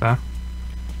don't think so.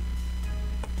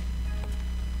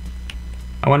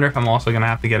 I wonder if I'm also gonna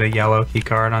have to get a yellow key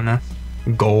card on this.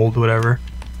 Gold, whatever.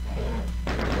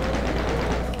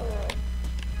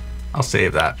 I'll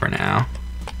save that for now.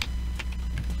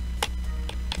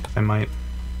 I might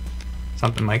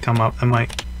something might come up that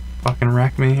might fucking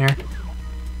wreck me here.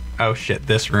 Oh shit,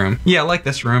 this room. Yeah, I like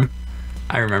this room.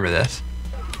 I remember this.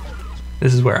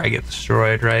 This is where I get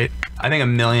destroyed, right? I think a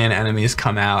million enemies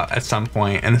come out at some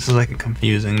point, and this is like a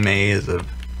confusing maze of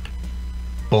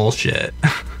bullshit.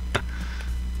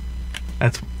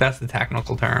 That's the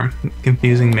technical term.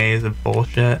 Confusing maze of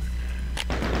bullshit.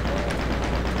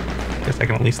 Guess I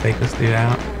can at least take this dude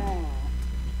out.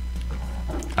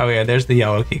 Oh yeah, there's the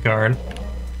yellow key card.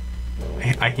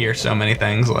 I hear so many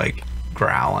things like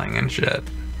growling and shit.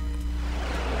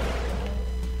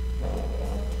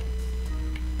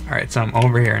 Alright, so I'm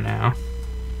over here now.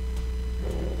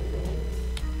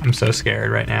 I'm so scared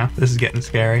right now. This is getting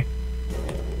scary.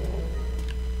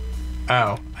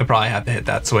 Oh, I probably have to hit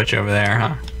that switch over there,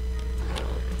 huh?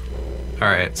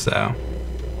 Alright, so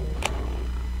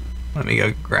let me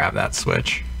go grab that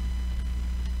switch.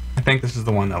 I think this is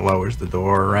the one that lowers the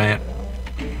door, right?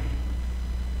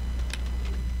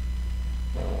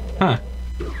 Huh.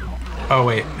 Oh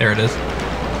wait, there it is.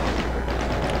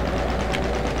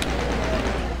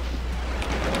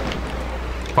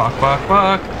 Fuck, fuck,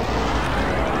 fuck.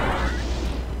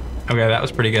 Okay, that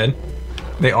was pretty good.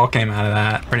 They all came out of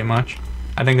that, pretty much.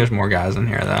 I think there's more guys in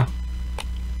here, though.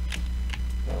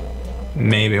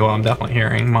 Maybe. Well, I'm definitely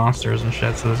hearing monsters and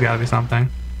shit, so there's gotta be something.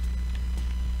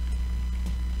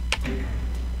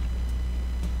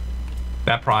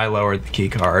 That probably lowered the key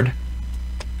card.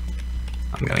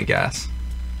 I'm gonna guess.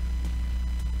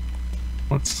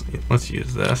 Let's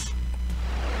use this.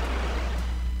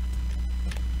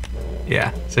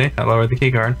 Yeah, see? That lowered the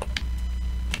key card.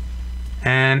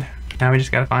 And now we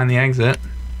just gotta find the exit.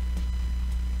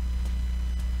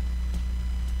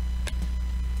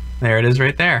 There it is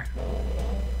right there.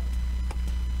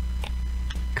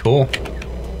 Cool.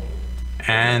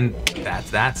 And that's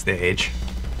that stage.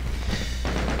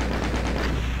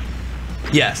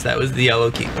 Yes, that was the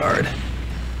yellow key card.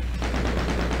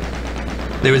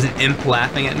 There was an imp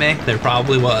laughing at me. There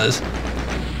probably was.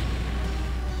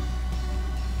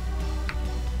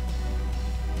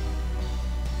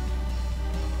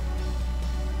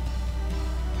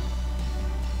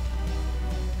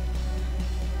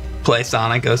 Play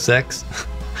Sonic 06.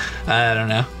 I don't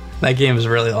know. That game is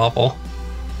really awful.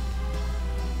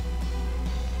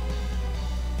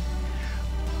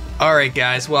 Alright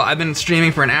guys, well I've been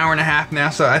streaming for an hour and a half now,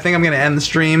 so I think I'm going to end the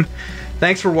stream.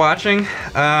 Thanks for watching.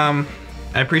 I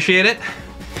appreciate it.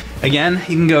 Again,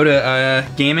 you can go to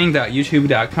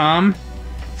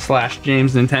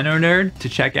gaming.youtube.com/JamesNintendoNerd to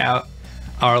check out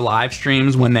our live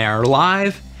streams when they are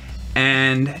live.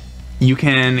 And you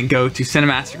can go to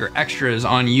Cinemassacre Extras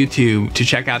on YouTube to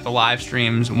check out the live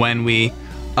streams when we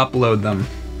upload them.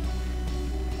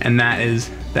 And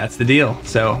that's the deal.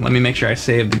 So let me make sure I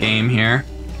save the game here.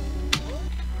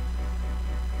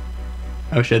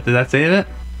 Oh shit, did that save it?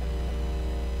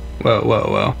 Whoa, whoa,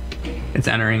 whoa. It's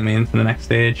entering me into the next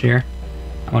stage here.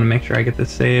 I want to make sure I get this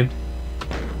saved.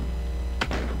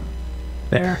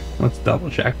 There, let's double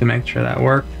check to make sure that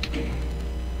worked.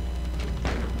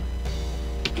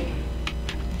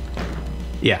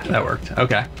 Yeah, that worked.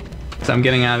 Okay. So I'm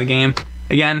getting out of the game.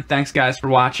 Again, thanks guys for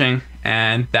watching.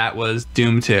 And that was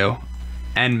Doom 2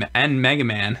 and Mega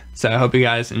Man. So I hope you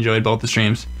guys enjoyed both the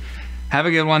streams. Have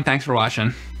a good one. Thanks for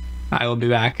watching. I will be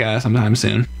back sometime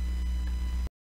soon.